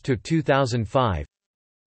 1926 to 2005.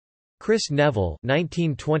 Chris Neville,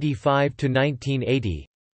 1925 to 1980.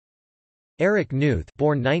 Eric Knuth,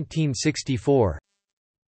 born 1964.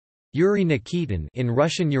 Yuri Nikitin, in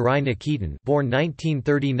Russian Yuri Nikitin, born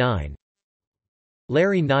 1939.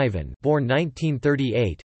 Larry Niven, born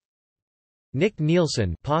 1938. Nick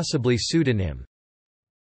Nielsen, possibly pseudonym.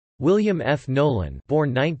 William F. Nolan,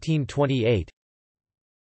 born 1928.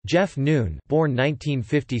 Jeff Noon, born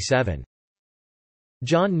 1957.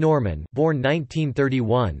 John Norman, born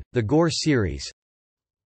 1931, The Gore Series.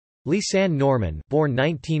 Lisanne Norman, born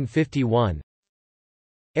 1951.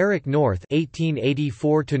 Eric North,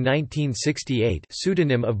 1884 to 1968,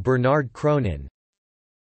 pseudonym of Bernard Cronin.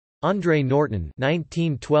 Andre Norton,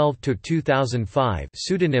 1912 to 2005,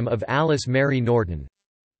 pseudonym of Alice Mary Norton.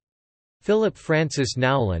 Philip Francis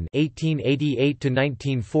Nowlin, 1888 to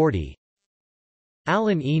 1940.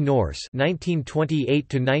 Alan E. Norse, 1928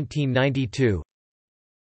 to 1992.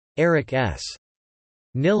 Eric S.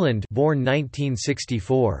 Niland, born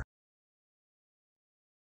 1964.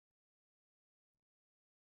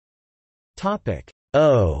 Topic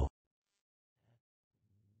O.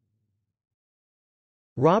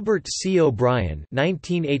 Robert C. O'Brien,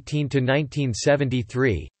 1918 to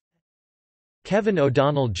 1973. Kevin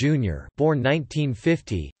O'Donnell Jr., born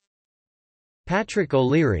 1950. Patrick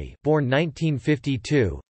O'Leary, born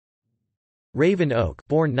 1952. Raven Oak,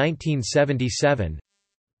 born 1977.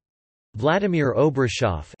 Vladimir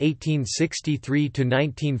Obrashoff, 1863 to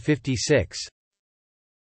 1956.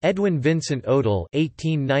 Edwin Vincent Odell,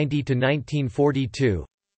 1890 to 1942.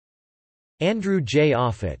 Andrew J.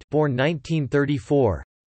 Offutt, born 1934.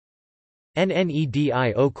 Nnedi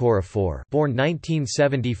Okorafor, born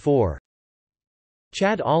 1974.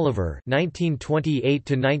 Chad Oliver, 1928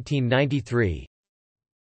 to 1993.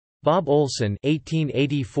 Bob Olson,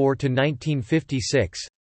 1884 to 1956.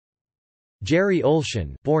 Jerry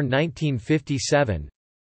Olshan, born 1957.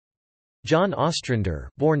 John Ostrander,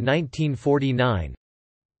 born 1949.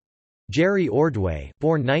 Jerry Ordway,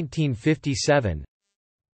 born 1957.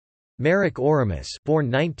 Merrick Oramus, born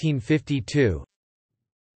 1952.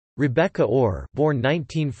 Rebecca Orr, born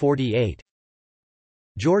 1948.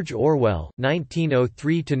 George Orwell,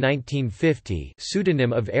 1903 to 1950,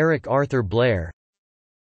 pseudonym of Eric Arthur Blair.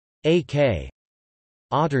 A.K.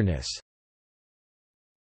 Otterness.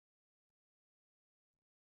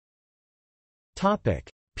 Topic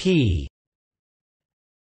P.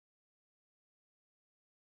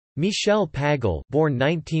 Michel Pagel, born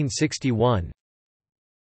 1961.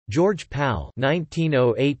 George Powell,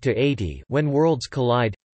 1908 to 80, When Worlds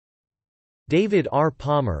Collide. David R.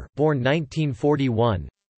 Palmer, born 1941.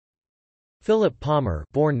 Philip Palmer,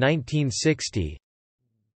 born 1960.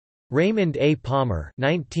 Raymond A. Palmer,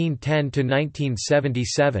 1910 to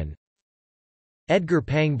 1977. Edgar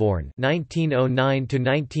Pangborn, 1909 to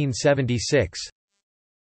 1976.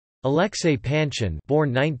 Alexei Panshin, born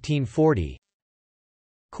 1940.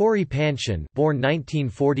 Corey Panshin, born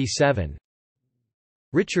 1947.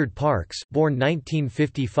 Richard Parks, born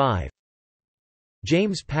 1955.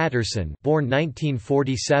 James Patterson, born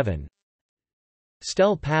 1947.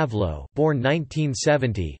 Stel Pavlo, born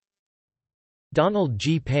 1970. Donald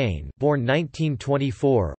G. Payne, born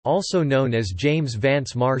 1924, also known as James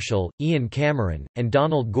Vance Marshall, Ian Cameron, and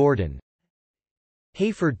Donald Gordon.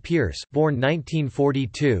 Hayford Pierce, born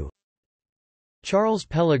 1942. Charles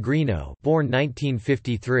Pellegrino, born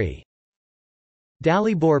 1953.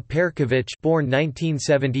 Dalibor Perkovic, born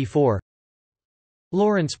 1974.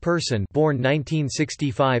 Lawrence Person, born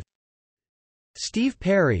 1965. Steve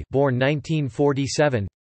Perry, born 1947.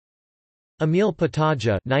 Emil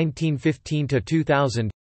Pataja, 1915–2000.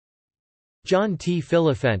 John T.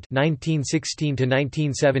 Philiphant,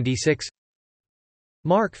 1916–1976.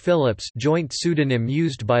 Mark Phillips, joint pseudonym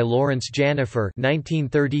used by Lawrence Janifer,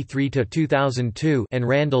 1933–2002, and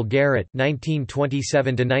Randall Garrett,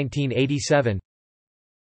 1927–1987.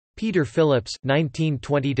 Peter Phillips,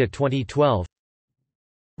 1920–2012.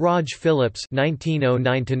 Raj Phillips,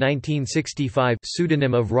 1909–1965,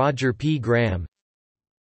 pseudonym of Roger P. Graham.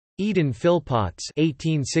 Eden Philpotts,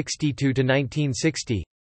 1862–1960.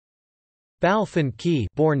 Balfan Key,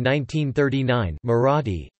 born 1939,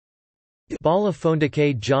 Marathi. Bala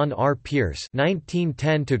Phondake John R. Pierce,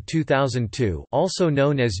 1910–2002, also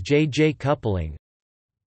known as J. J. Coupling.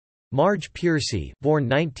 Marge Piercy, born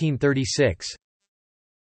 1936.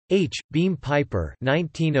 H. Beam Piper,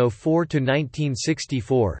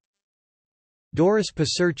 1904–1964. Doris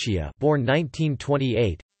Pasurchia, born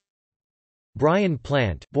 1928. Brian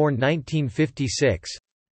Plant, born 1956.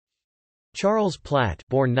 Charles Platt,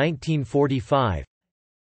 born 1945.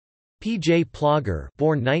 P. J. Plogger,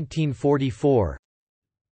 born 1944.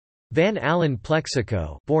 Van Allen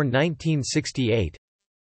Plexico, born 1968.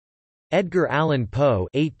 Edgar Allan Poe,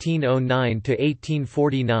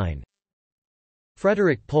 1809–1849.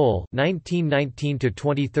 Frederick Pohl,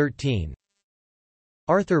 1919–2013.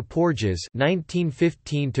 Arthur Porges,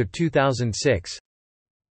 1915–2006.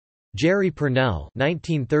 Jerry Purnell,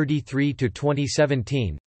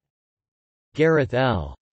 1933–2017. Gareth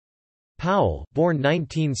L. Powell, born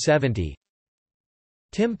 1970.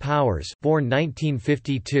 Tim Powers, born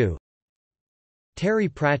 1952. Terry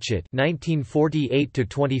Pratchett,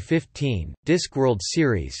 1948–2015, Discworld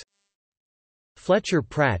series. Fletcher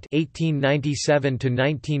Pratt,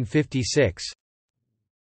 1897–1956.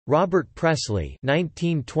 Robert Presley,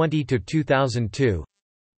 1920–2002.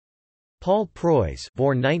 Paul Proys,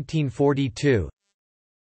 born 1942.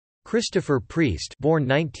 Christopher Priest, born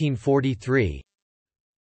 1943.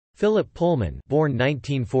 Philip Pullman, born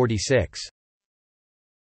 1946.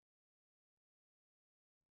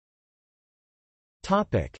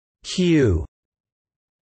 Topic: Q.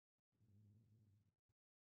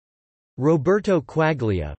 Roberto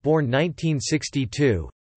Quaglia, born 1962.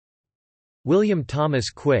 William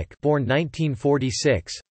Thomas Quick, born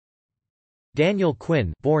 1946. Daniel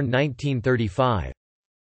Quinn, born 1935.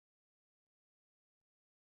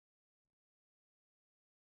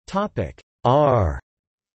 Topic: R.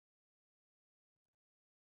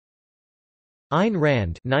 Ayn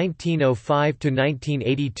Rand,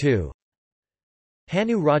 1905–1982.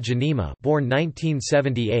 Hanu Rajanima, born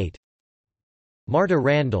 1978. Marta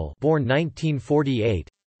Randall, born 1948.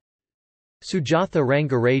 Sujatha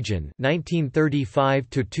Rangarajan,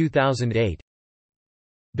 1935–2008.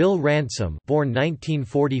 Bill Ransom, born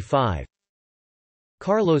 1945.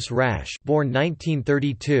 Carlos Rash, born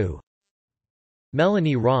 1932.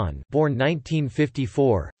 Melanie Ron, born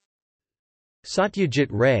 1954. Satyajit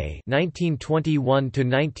Ray,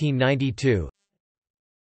 1921–1992.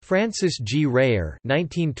 Francis G. Rayer,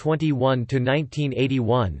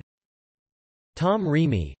 1921–1981. Tom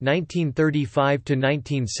Reamy,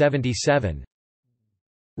 1935–1977.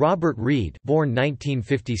 Robert Reed, born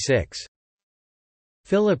 1956.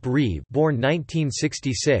 Philip Reeve, born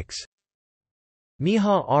 1966.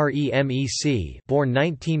 Miha Remec, born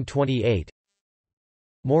 1928.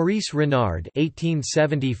 Maurice Renard,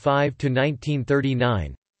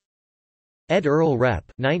 1875–1939. Ed Earl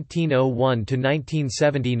Rep,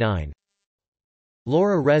 1901–1979.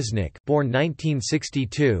 Laura Resnick, born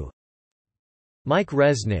 1962. Mike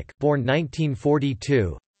Resnick, born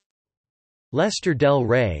 1942. Lester Del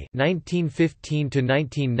Rey,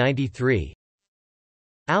 1915–1993.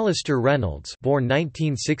 Alistair Reynolds, born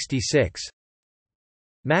 1966.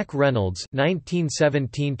 Mac Reynolds,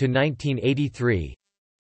 1917–1983.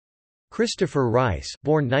 Christopher Rice,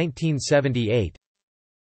 born 1978.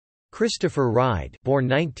 Christopher Ride, born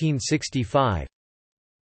 1965.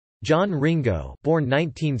 John Ringo, born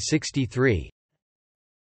 1963.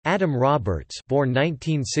 Adam Roberts, born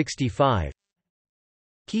 1965.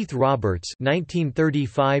 Keith Roberts,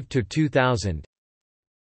 1935–2000.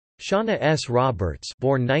 Shauna S. Roberts,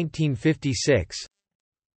 born 1956.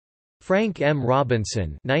 Frank M.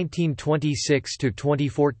 Robinson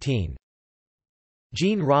 (1926–2014),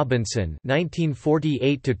 Gene Robinson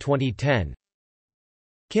 (1948–2010),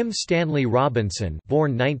 Kim Stanley Robinson,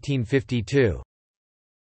 born 1952,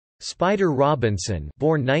 Spider Robinson,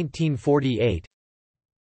 born 1948,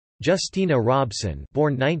 Justina Robson,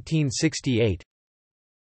 born 1968,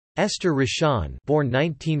 Esther Rashan, born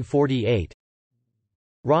 1948,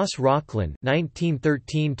 Ross Rockland,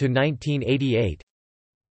 1913–1988,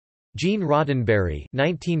 Gene Roddenberry,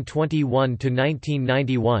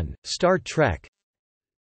 1921–1991, Star Trek,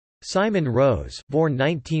 Simon Rose, born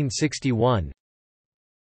 1961,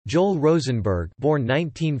 Joel Rosenberg, born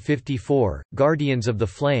 1954, Guardians of the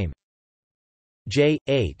Flame, J.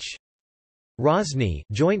 H. Rosny,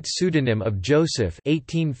 joint pseudonym of Joseph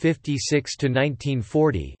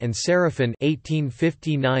 (1856–1940) and Seraphin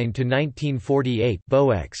 (1859–1948).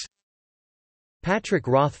 Boex. Patrick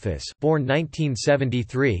Rothfuss, born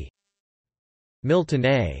 1973. Milton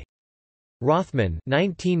A. Rothman,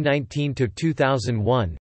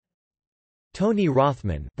 1919–2001. Tony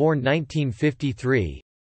Rothman, born 1953.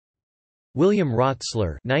 William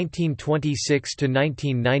Rotsler,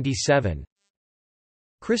 1926–1997.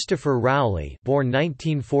 Christopher Rowley, born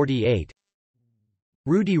 1948.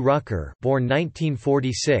 Rudy Rucker, born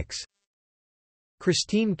 1946.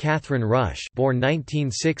 Christine Catherine Rush, born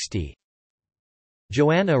 1960.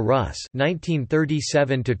 Joanna Russ,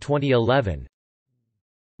 1937–2011.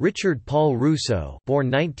 Richard Paul Russo,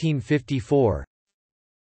 born 1954.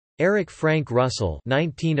 Eric Frank Russell,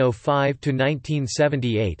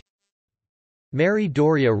 1905–1978. Mary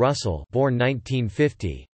Doria Russell, born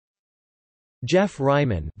 1950. Jeff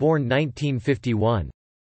Ryman, born 1951.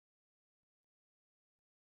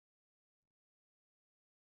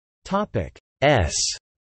 Topic S.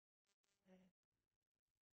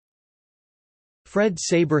 Fred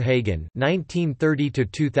Saberhagen,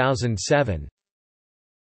 1930–2007.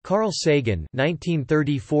 Carl Sagan,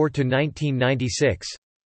 1934–1996.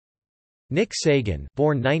 Nick Sagan,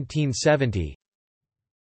 born 1970.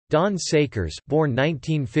 Don Sakers, born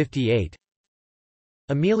 1958.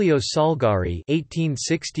 Emilio Salgari,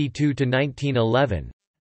 1862–1911.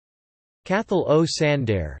 Cathal O.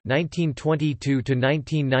 Sandaire,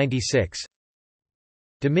 1922–1996.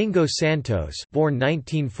 Domingo Santos, born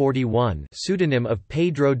 1941, pseudonym of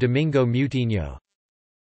Pedro Domingo Mutiño.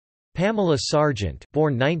 Pamela Sargent,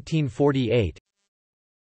 born 1948.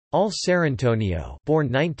 Al Sarantonio,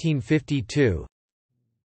 born 1952.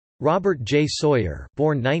 Robert J. Sawyer,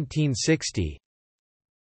 born 1960.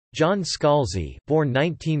 John Scalzi, born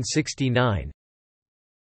 1969.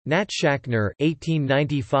 Nat Schachner,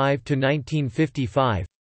 1895–1955.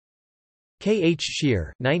 K. H.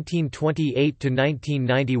 Scheer,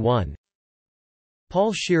 1928–1991.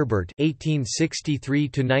 Paul Scheerbert,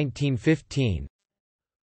 1863–1915.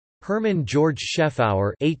 Hermann George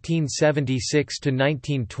Scheffauer,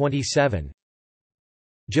 1876–1927.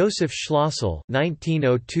 Joseph Schlossel,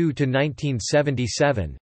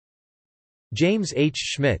 1902–1977. James H.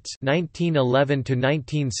 Schmitz,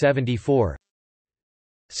 1911–1974.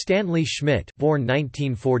 Stanley Schmidt, born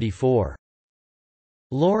 1944.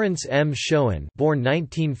 Lawrence M. Schoen, born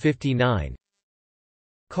 1959.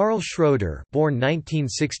 Carl Schroeder, born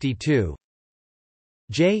 1962.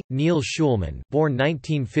 J. Neil Schulman, born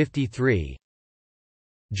 1953.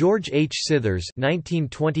 George H. Sithers,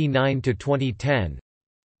 1929–2010.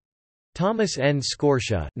 Thomas N.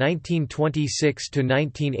 Scorsha,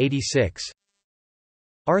 1926–1986.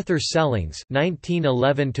 Arthur Sellings,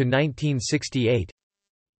 1911–1968.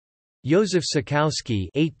 Józef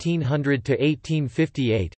Sikowski,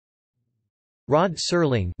 1800–1858. Rod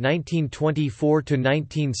Serling,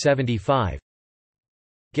 1924–1975.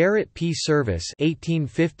 Garrett P. Service,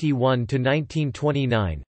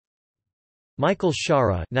 1851–1929. Michael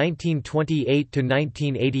Shara,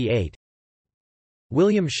 1928–1988.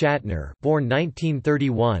 William Shatner, born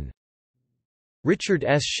 1931. Richard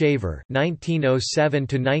S. Shaver,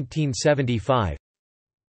 1907–1975.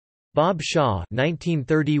 Bob Shaw,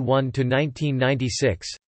 1931–1996.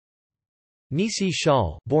 Nisi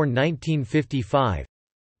Shawl, born 1955.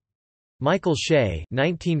 Michael Shea,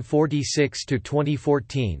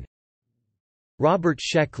 1946–2014. Robert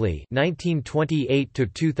Sheckley,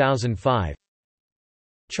 1928–2005.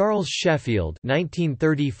 Charles Sheffield,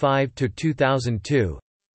 1935–2002.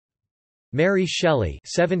 Mary Shelley,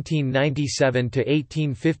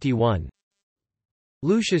 1797–1851.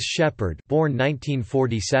 Lucius Shepard, born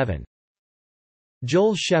 1947.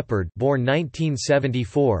 Joel Shepard, born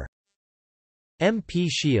 1974. M. P.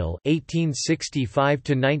 Shiel,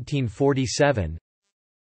 1865–1947.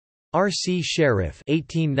 R. C. Sheriff,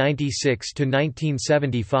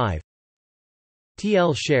 1896–1975. T.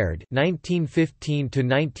 L. Shared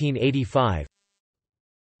 (1915–1985),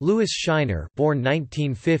 Louis Scheiner, born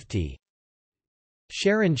 1950,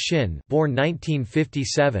 Sharon Shin, born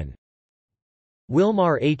 1957,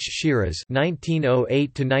 Wilmar H. Shiras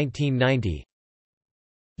 (1908–1990),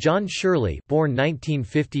 John Shirley, born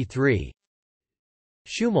 1953,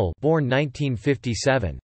 Schumel, born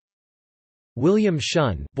 1957, William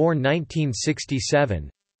Shun, born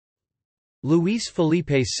 1967, Luis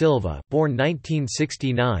Felipe Silva, born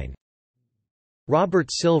 1969, Robert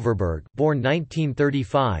Silverberg, born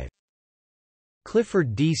 1935,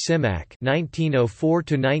 Clifford D. Simak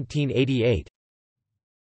 (1904–1988),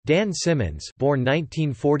 Dan Simmons, born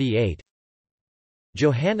 1948,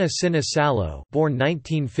 Johanna Sinna Salo, born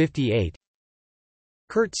 1958,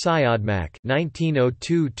 Kurt Syodmak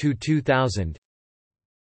 (1902–2000),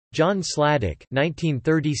 John Sladek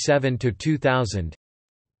 (1937–2000),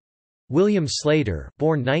 William Slater,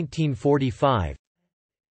 born 1945,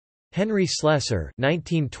 Henry Slessor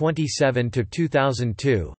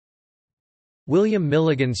 (1927–2002), William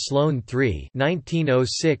Milligan Sloan III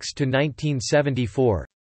 (1906–1974),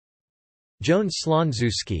 Joan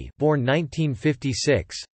Slonczewski, born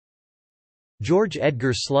 1956, George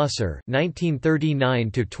Edgar Slusser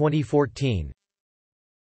 (1939–2014),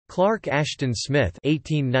 Clark Ashton Smith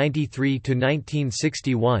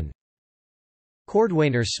 (1893–1961),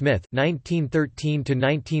 Cordwainer Smith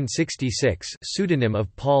 (1913–1966), pseudonym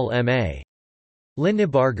of Paul M. A.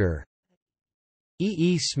 Linnebarger, E.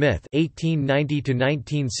 E. Smith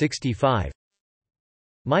 (1890–1965),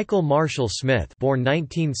 Michael Marshall Smith, born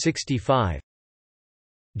 1965,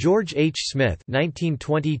 George H. Smith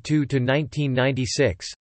 (1922–1996),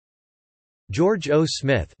 George O.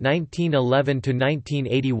 Smith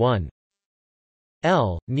 (1911–1981),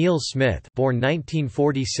 L. Neil Smith, born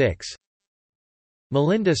 1946,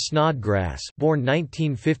 Melinda Snodgrass, born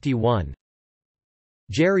 1951,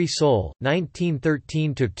 Jerry Soule,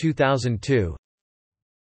 1913–2002,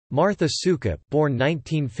 Martha Soukup, born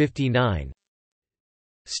 1959,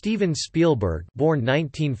 Steven Spielberg, born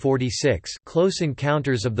 1946, Close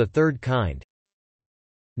Encounters of the Third Kind,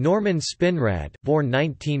 Norman Spinrad, born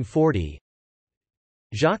 1940,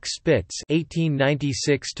 Jacques Spitz,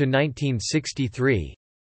 1896–1963,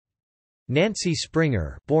 Nancy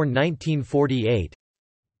Springer, born 1948,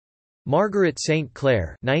 Margaret St.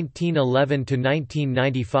 Clair,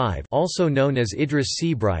 1911–1995, also known as Idris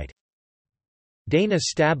Seabright, Dana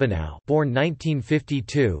Stabenow, born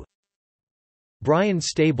 1952, Brian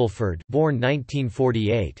Stableford, born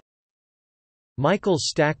 1948, Michael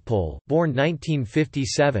Stackpole, born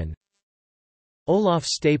 1957, Olaf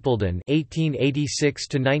Stapledon,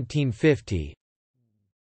 1886–1950,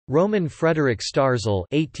 Roman Frederick Starzl,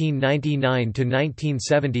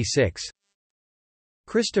 1899–1976,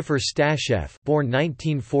 Christopher Stasheff, born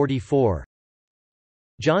 1944,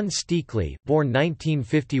 John Steakley, born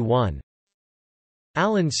 1951,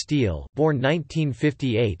 Alan Steele, born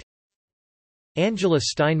 1958, Angela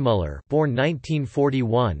Steinmuller, born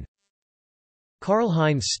 1941,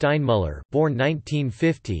 Karl-Heinz Steinmuller, born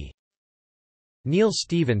 1950, Neil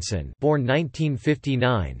Stevenson, born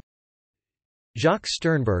 1959, Jacques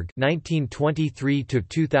Sternberg,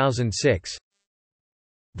 1923–2006,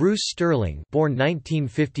 Bruce Sterling, born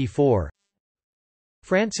 1954,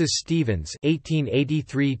 Francis Stevens,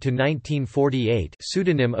 1883–1948,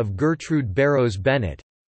 pseudonym of Gertrude Barrows Bennett,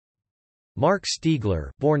 Mark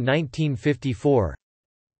Stiegler, born 1954,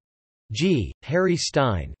 G. Harry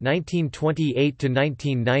Stein,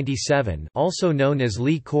 1928–1997, also known as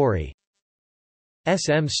Lee Corey, S.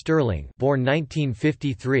 M. Sterling, born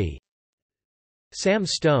 1953, Sam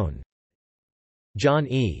Stone, John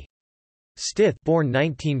E. Stith, born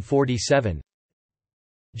 1947,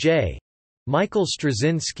 J. Michael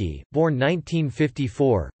Straczynski, born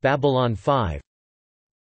 1954, Babylon 5,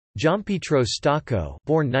 Gianpietro Stocco,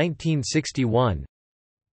 born 1961,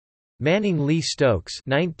 Manning Lee Stokes,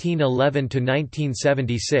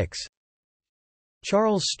 1911–1976,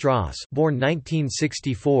 Charles Stross, born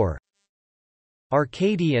 1964,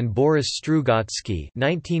 Arkady and Boris Strugatsky,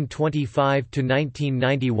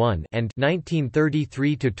 1925–1991 and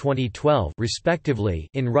 1933–2012, respectively,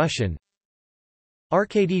 in Russian.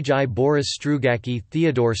 Arkadij Boris Strugatsky,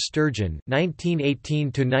 Theodore Sturgeon,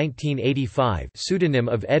 1918–1985, pseudonym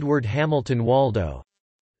of Edward Hamilton Waldo.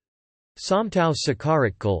 Somtow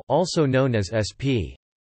Sakaratkal, also known as S.P.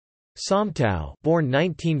 Somtow, born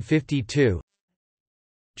 1952.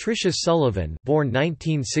 Tricia Sullivan, born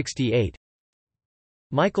 1968.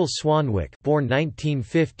 Michael Swanwick, born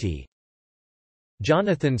 1950.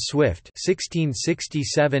 Jonathan Swift,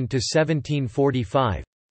 1667–1745.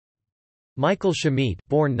 Michael Shamit,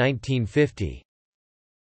 born 1950.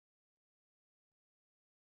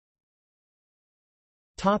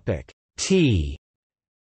 T.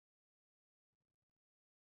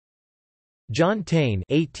 John Taine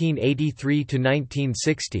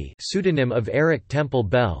 (1883–1960), pseudonym of Eric Temple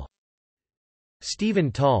Bell.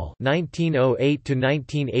 Stephen Tall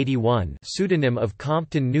 (1908–1981), pseudonym of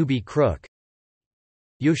Compton Newby Crook.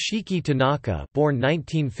 Yoshiki Tanaka, born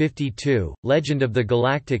 1952, Legend of the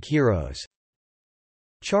Galactic Heroes.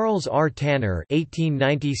 Charles R. Tanner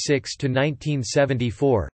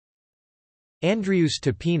 (1896–1974). Andrius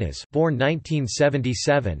Tapinas, born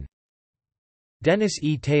 1977. Dennis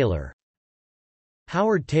E. Taylor.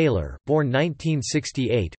 Howard Taylor, born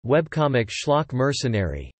 1968, webcomic schlock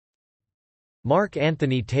mercenary. Mark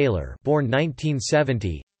Anthony Taylor, born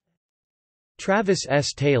 1970. Travis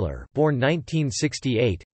S. Taylor, born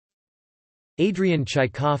 1968. Adrian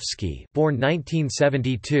Tchaikovsky, born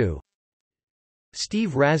 1972.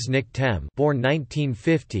 Steve Raznick Tem, born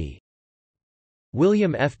 1950.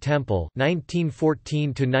 William F. Temple,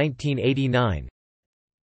 1914–1989.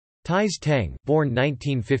 Thijs Teng, born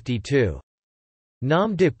 1952.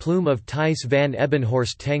 Nom de plume of Thijs van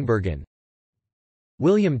Ebenhorst Tengbergen.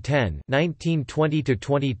 William Tenn,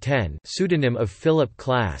 1920–2010, pseudonym of Philip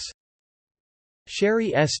Klass.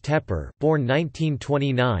 Sherry S. Tepper, born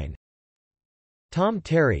 1929. Tom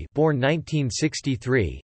Terry, born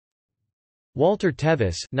 1963. Walter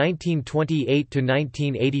Tevis,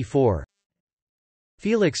 1928–1984.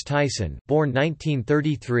 Felix Tyson, born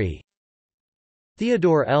 1933.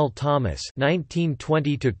 Theodore L. Thomas,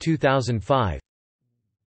 1920–2005.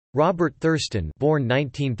 Robert Thurston, born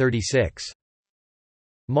 1936.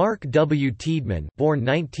 Mark W. Tiedemann, born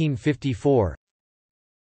 1954.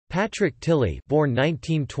 Patrick Tilley, born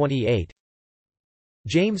 1928.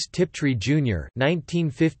 James Tiptree Jr.,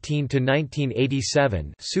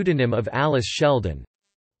 1915–1987, pseudonym of Alice Sheldon.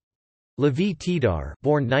 Levi Tidar,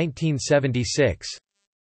 born 1976.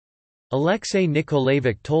 Alexei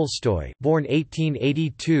Nikolaevich Tolstoy, born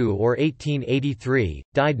 1882 or 1883,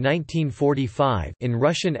 died 1945, in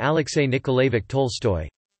Russian Alexei Nikolaevich Tolstoy.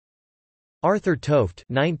 Arthur Toft,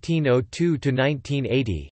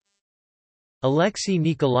 1902–1980. Alexei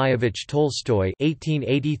Nikolaevich Tolstoy,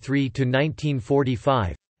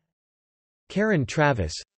 1883–1945. Karen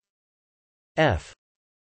Travis. F.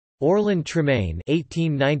 Orland Tremaine,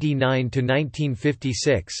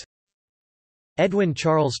 1899–1956. Edwin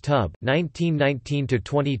Charles Tubb,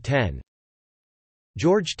 1919–2010.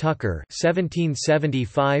 George Tucker,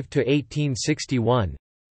 1775–1861.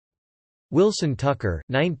 Wilson Tucker,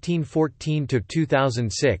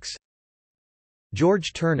 1914–2006.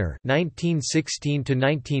 George Turner,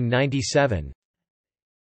 1916–1997.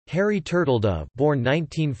 Harry Turtledove, born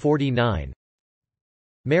 1949.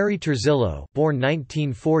 Mary Terzillo, born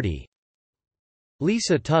 1940.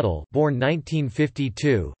 Lisa Tuttle, born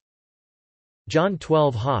 1952. John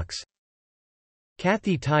 12 Hawks.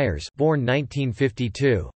 Kathy Tyers, born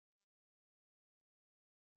 1952.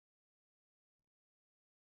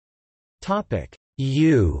 Topic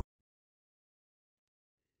U.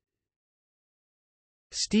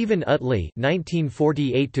 Stephen Utley,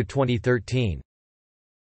 1948–2013.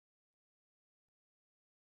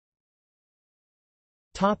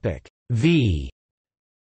 Topic V.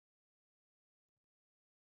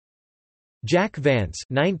 Jack Vance,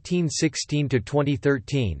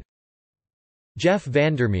 1916–2013. Jeff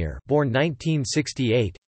Vandermeer, born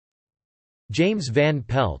 1968. James Van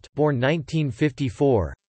Pelt, born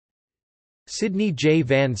 1954. Sidney J.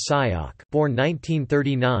 Van Sciach, born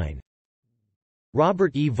 1939.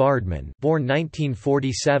 Robert E. Vardman, born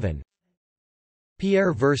 1947.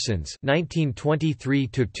 Pierre Versens,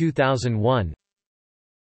 1923–2001.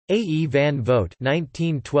 A. E. Van Vogt,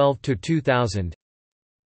 1912–2000.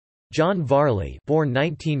 John Varley, born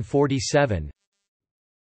 1947.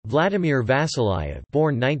 Vladimir Vasilyev,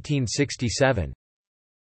 born 1967.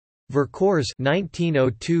 Vercors,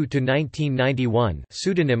 1902–1991,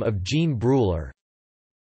 pseudonym of Jean Bruller.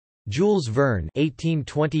 Jules Verne,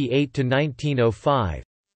 1828–1905.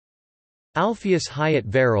 Alpheus Hyatt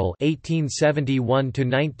Verrill,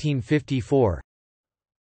 1871–1954.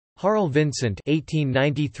 Harl Vincent,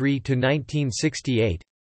 1893–1968.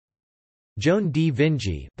 Joan D.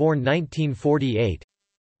 Vinge, born 1948.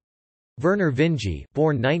 Werner Vinge,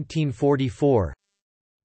 born 1944.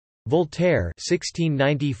 Voltaire,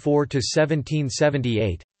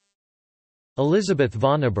 1694–1778. Elizabeth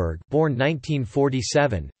Vonneberg, born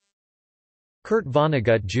 1947. Kurt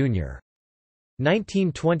Vonnegut Jr.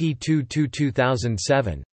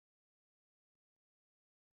 1922–2007.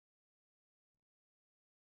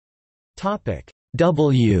 Topic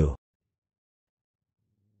W.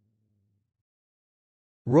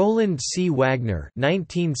 Roland C. Wagner,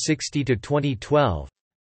 1960–2012.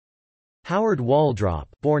 Howard Waldrop,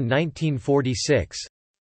 born 1946.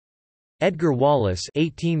 Edgar Wallace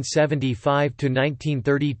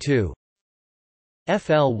 (1875–1932).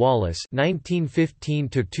 F. L. Wallace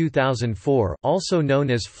 (1915–2004), also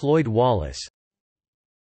known as Floyd Wallace.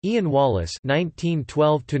 Ian Wallace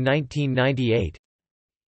 (1912–1998).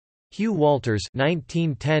 Hugh Walters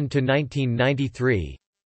 (1910–1993).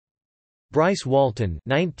 Bryce Walton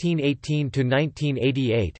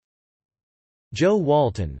 (1918–1988). Joe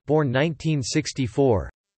Walton, born 1964.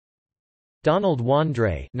 Donald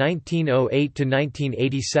Wandre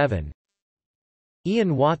 (1908–1987).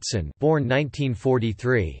 Ian Watson, born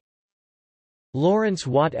 1943. Lawrence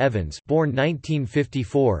Watt Evans, born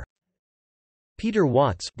 1954. Peter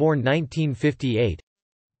Watts, born 1958.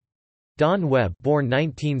 Don Webb, born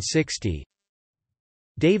 1960.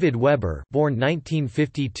 David Weber, born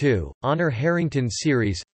 1952, Honor Harrington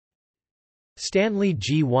Series. Stanley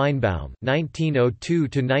G. Weinbaum,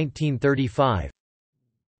 1902–1935.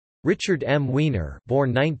 Richard M. Weiner,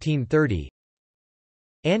 born 1930.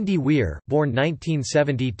 Andy Weir, born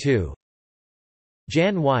 1972.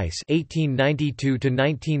 Jan Weiss,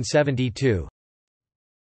 1892–1972.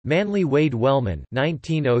 Manly Wade Wellman,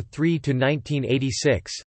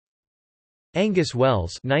 1903–1986. Angus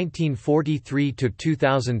Wells,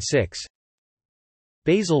 1943–2006.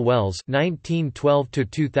 Basil Wells,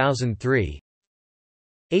 1912–2003.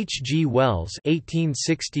 H. G. Wells,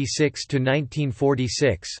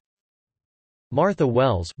 1866–1946. Martha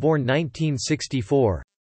Wells, born 1964.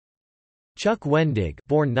 Chuck Wendig,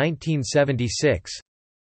 born 1976.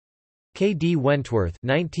 K. D. Wentworth,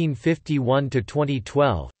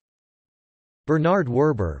 1951–2012. Bernard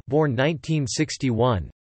Werber, born 1961.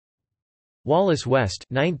 Wallace West,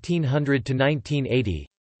 1900–1980.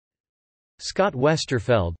 Scott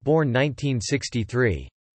Westerfeld, born 1963.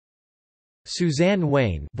 Suzanne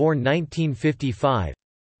Wayne, born 1955.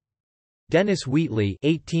 Dennis Wheatley,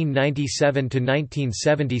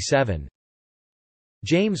 1897–1977.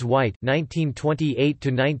 James White,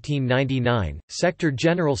 1928–1999, Sector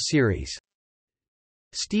General Series.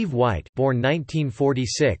 Steve White, born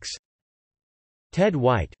 1946. Ted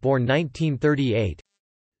White, born 1938.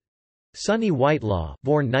 Sonny Whitelaw,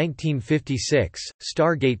 born 1956,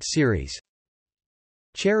 Stargate Series.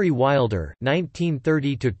 Cherry Wilder,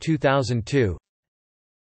 1930–2002.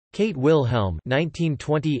 Kate Wilhelm,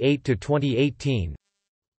 1928–2018.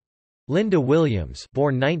 Linda Williams,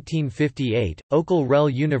 born 1958, Oakle Rel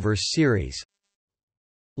Universe Series.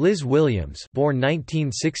 Liz Williams, born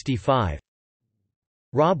 1965.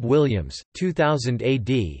 Rob Williams, 2000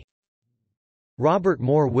 AD. Robert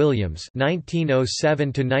Moore Williams,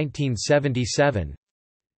 1907–1977.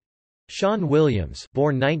 Sean Williams,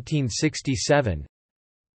 born 1967.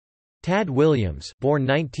 Tad Williams, born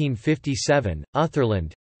 1957,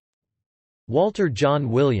 Utherland. Walter John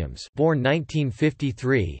Williams, born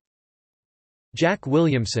 1953. Jack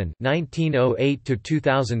Williamson,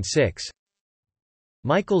 1908–2006.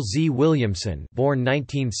 Michael Z. Williamson, born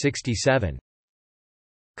 1967.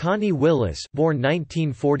 Connie Willis, born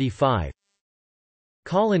 1945.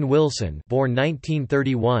 Colin Wilson, born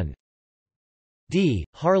 1931. D.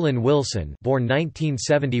 Harlan Wilson, born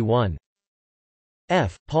 1971.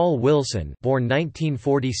 F. Paul Wilson, born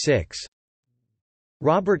 1946.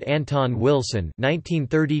 Robert Anton Wilson,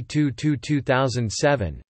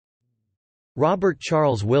 1932–2007. Robert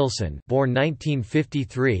Charles Wilson, born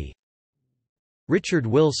 1953. Richard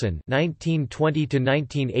Wilson,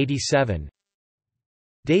 1920–1987.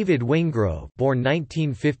 David Wingrove, born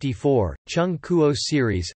 1954, Chung Kuo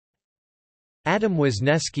Series. Adam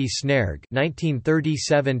Wisniewski Snarg,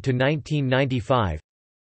 1937–1995.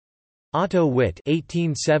 Otto Witt,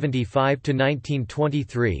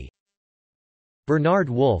 1875–1923. Bernard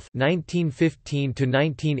Wolfe,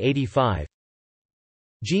 1915–1985.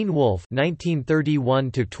 Gene Wolfe,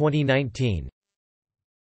 1931–2019.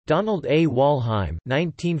 Donald A. Walheim,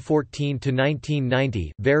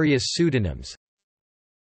 1914–1990, various pseudonyms.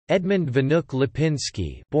 Edmund Vanook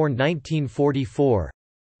Lipinski, born 1944.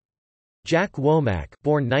 Jack Womack,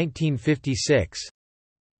 born 1956.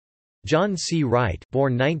 John C. Wright,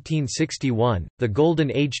 born 1961, The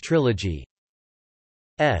Golden Age Trilogy.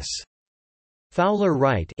 S. Fowler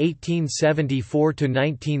Wright,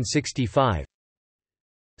 1874–1965.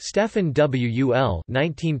 Stephen W. L.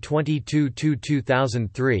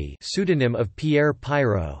 1922–2003, pseudonym of Pierre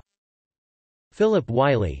Pyro. Philip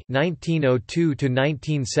Wiley,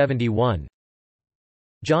 1902–1971.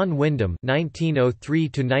 John Wyndham,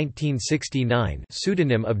 1903–1969,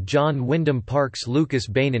 pseudonym of John Wyndham Parks Lucas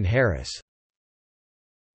Bainan Harris.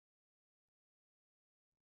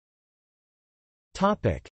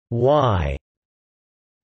 Topic: Why?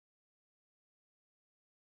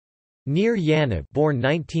 Nir Yaniv, born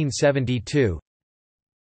 1972.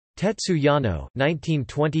 Tetsu Yano,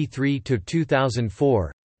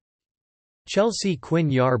 1923–2004. Chelsea Quinn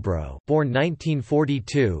Yarbrough, born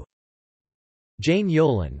 1942. Jane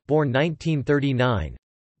Yolen, born 1939.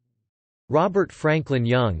 Robert Franklin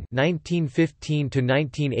Young,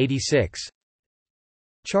 1915–1986.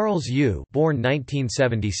 Charles Yu, born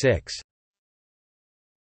 1976.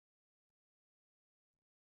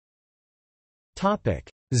 Topic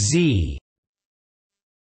Z.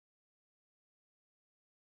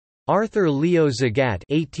 Arthur Leo Zagat,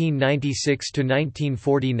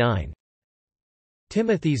 1896–1949.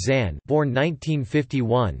 Timothy Zahn, born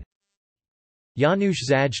 1951. Janusz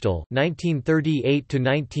Zajdel,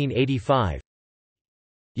 1938–1985.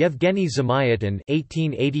 Yevgeny Zamoytin,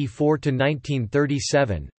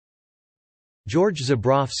 1884–1937. George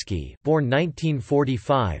Zabrovsky, born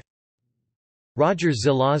 1945. Roger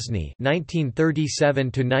Zelazny,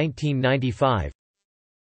 1937–1995.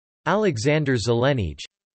 Alexander Zelenij.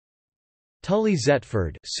 Tully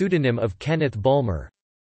Zetford, pseudonym of Kenneth Bulmer.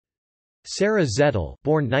 Sarah Zettel,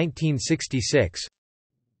 born 1966.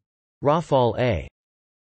 Rafal A.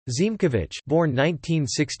 Ziemkiewicz, born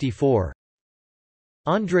 1964.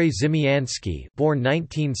 Andrei Zimiansky, born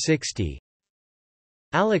 1960.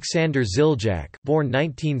 Alexander Ziljak, born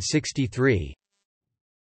 1963.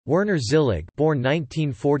 Werner Zillig, born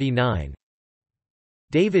 1949.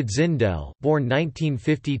 David Zindel, born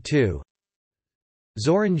 1952.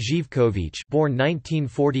 Zoran Živković, born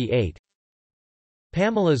 1948.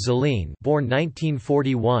 Pamela Zeline, born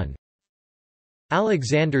 1941.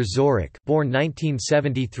 Alexander Zorik, born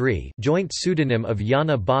 1973, joint pseudonym of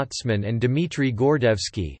Yana Botsman and Dmitry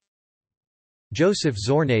Gordevsky. Joseph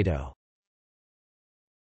Zornado.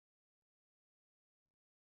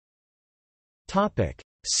 Topic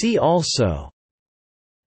See also: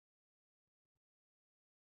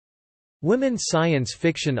 Women science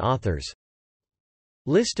fiction authors,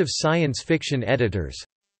 List of science fiction editors,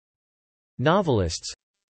 Novelists,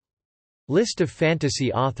 List of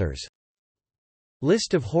fantasy authors,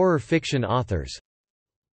 List of horror fiction authors,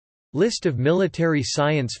 List of military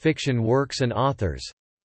science fiction works and authors,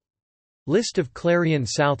 List of Clarion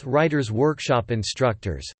South Writers Workshop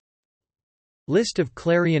instructors, List of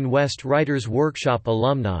Clarion West Writers Workshop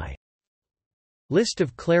alumni, List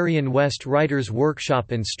of Clarion West Writers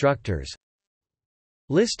Workshop instructors,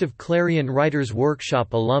 List of Clarion Writers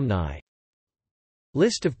Workshop alumni,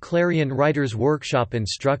 List of Clarion Writers Workshop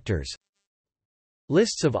instructors,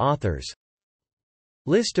 Lists of authors,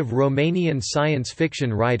 List of Romanian science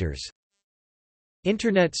fiction writers,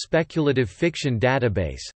 Internet speculative fiction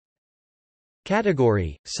database,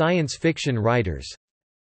 Category: Science fiction writers,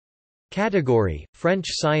 Category: French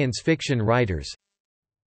science fiction writers,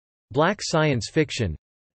 Black science fiction,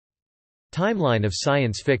 Timeline of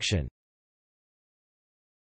science fiction.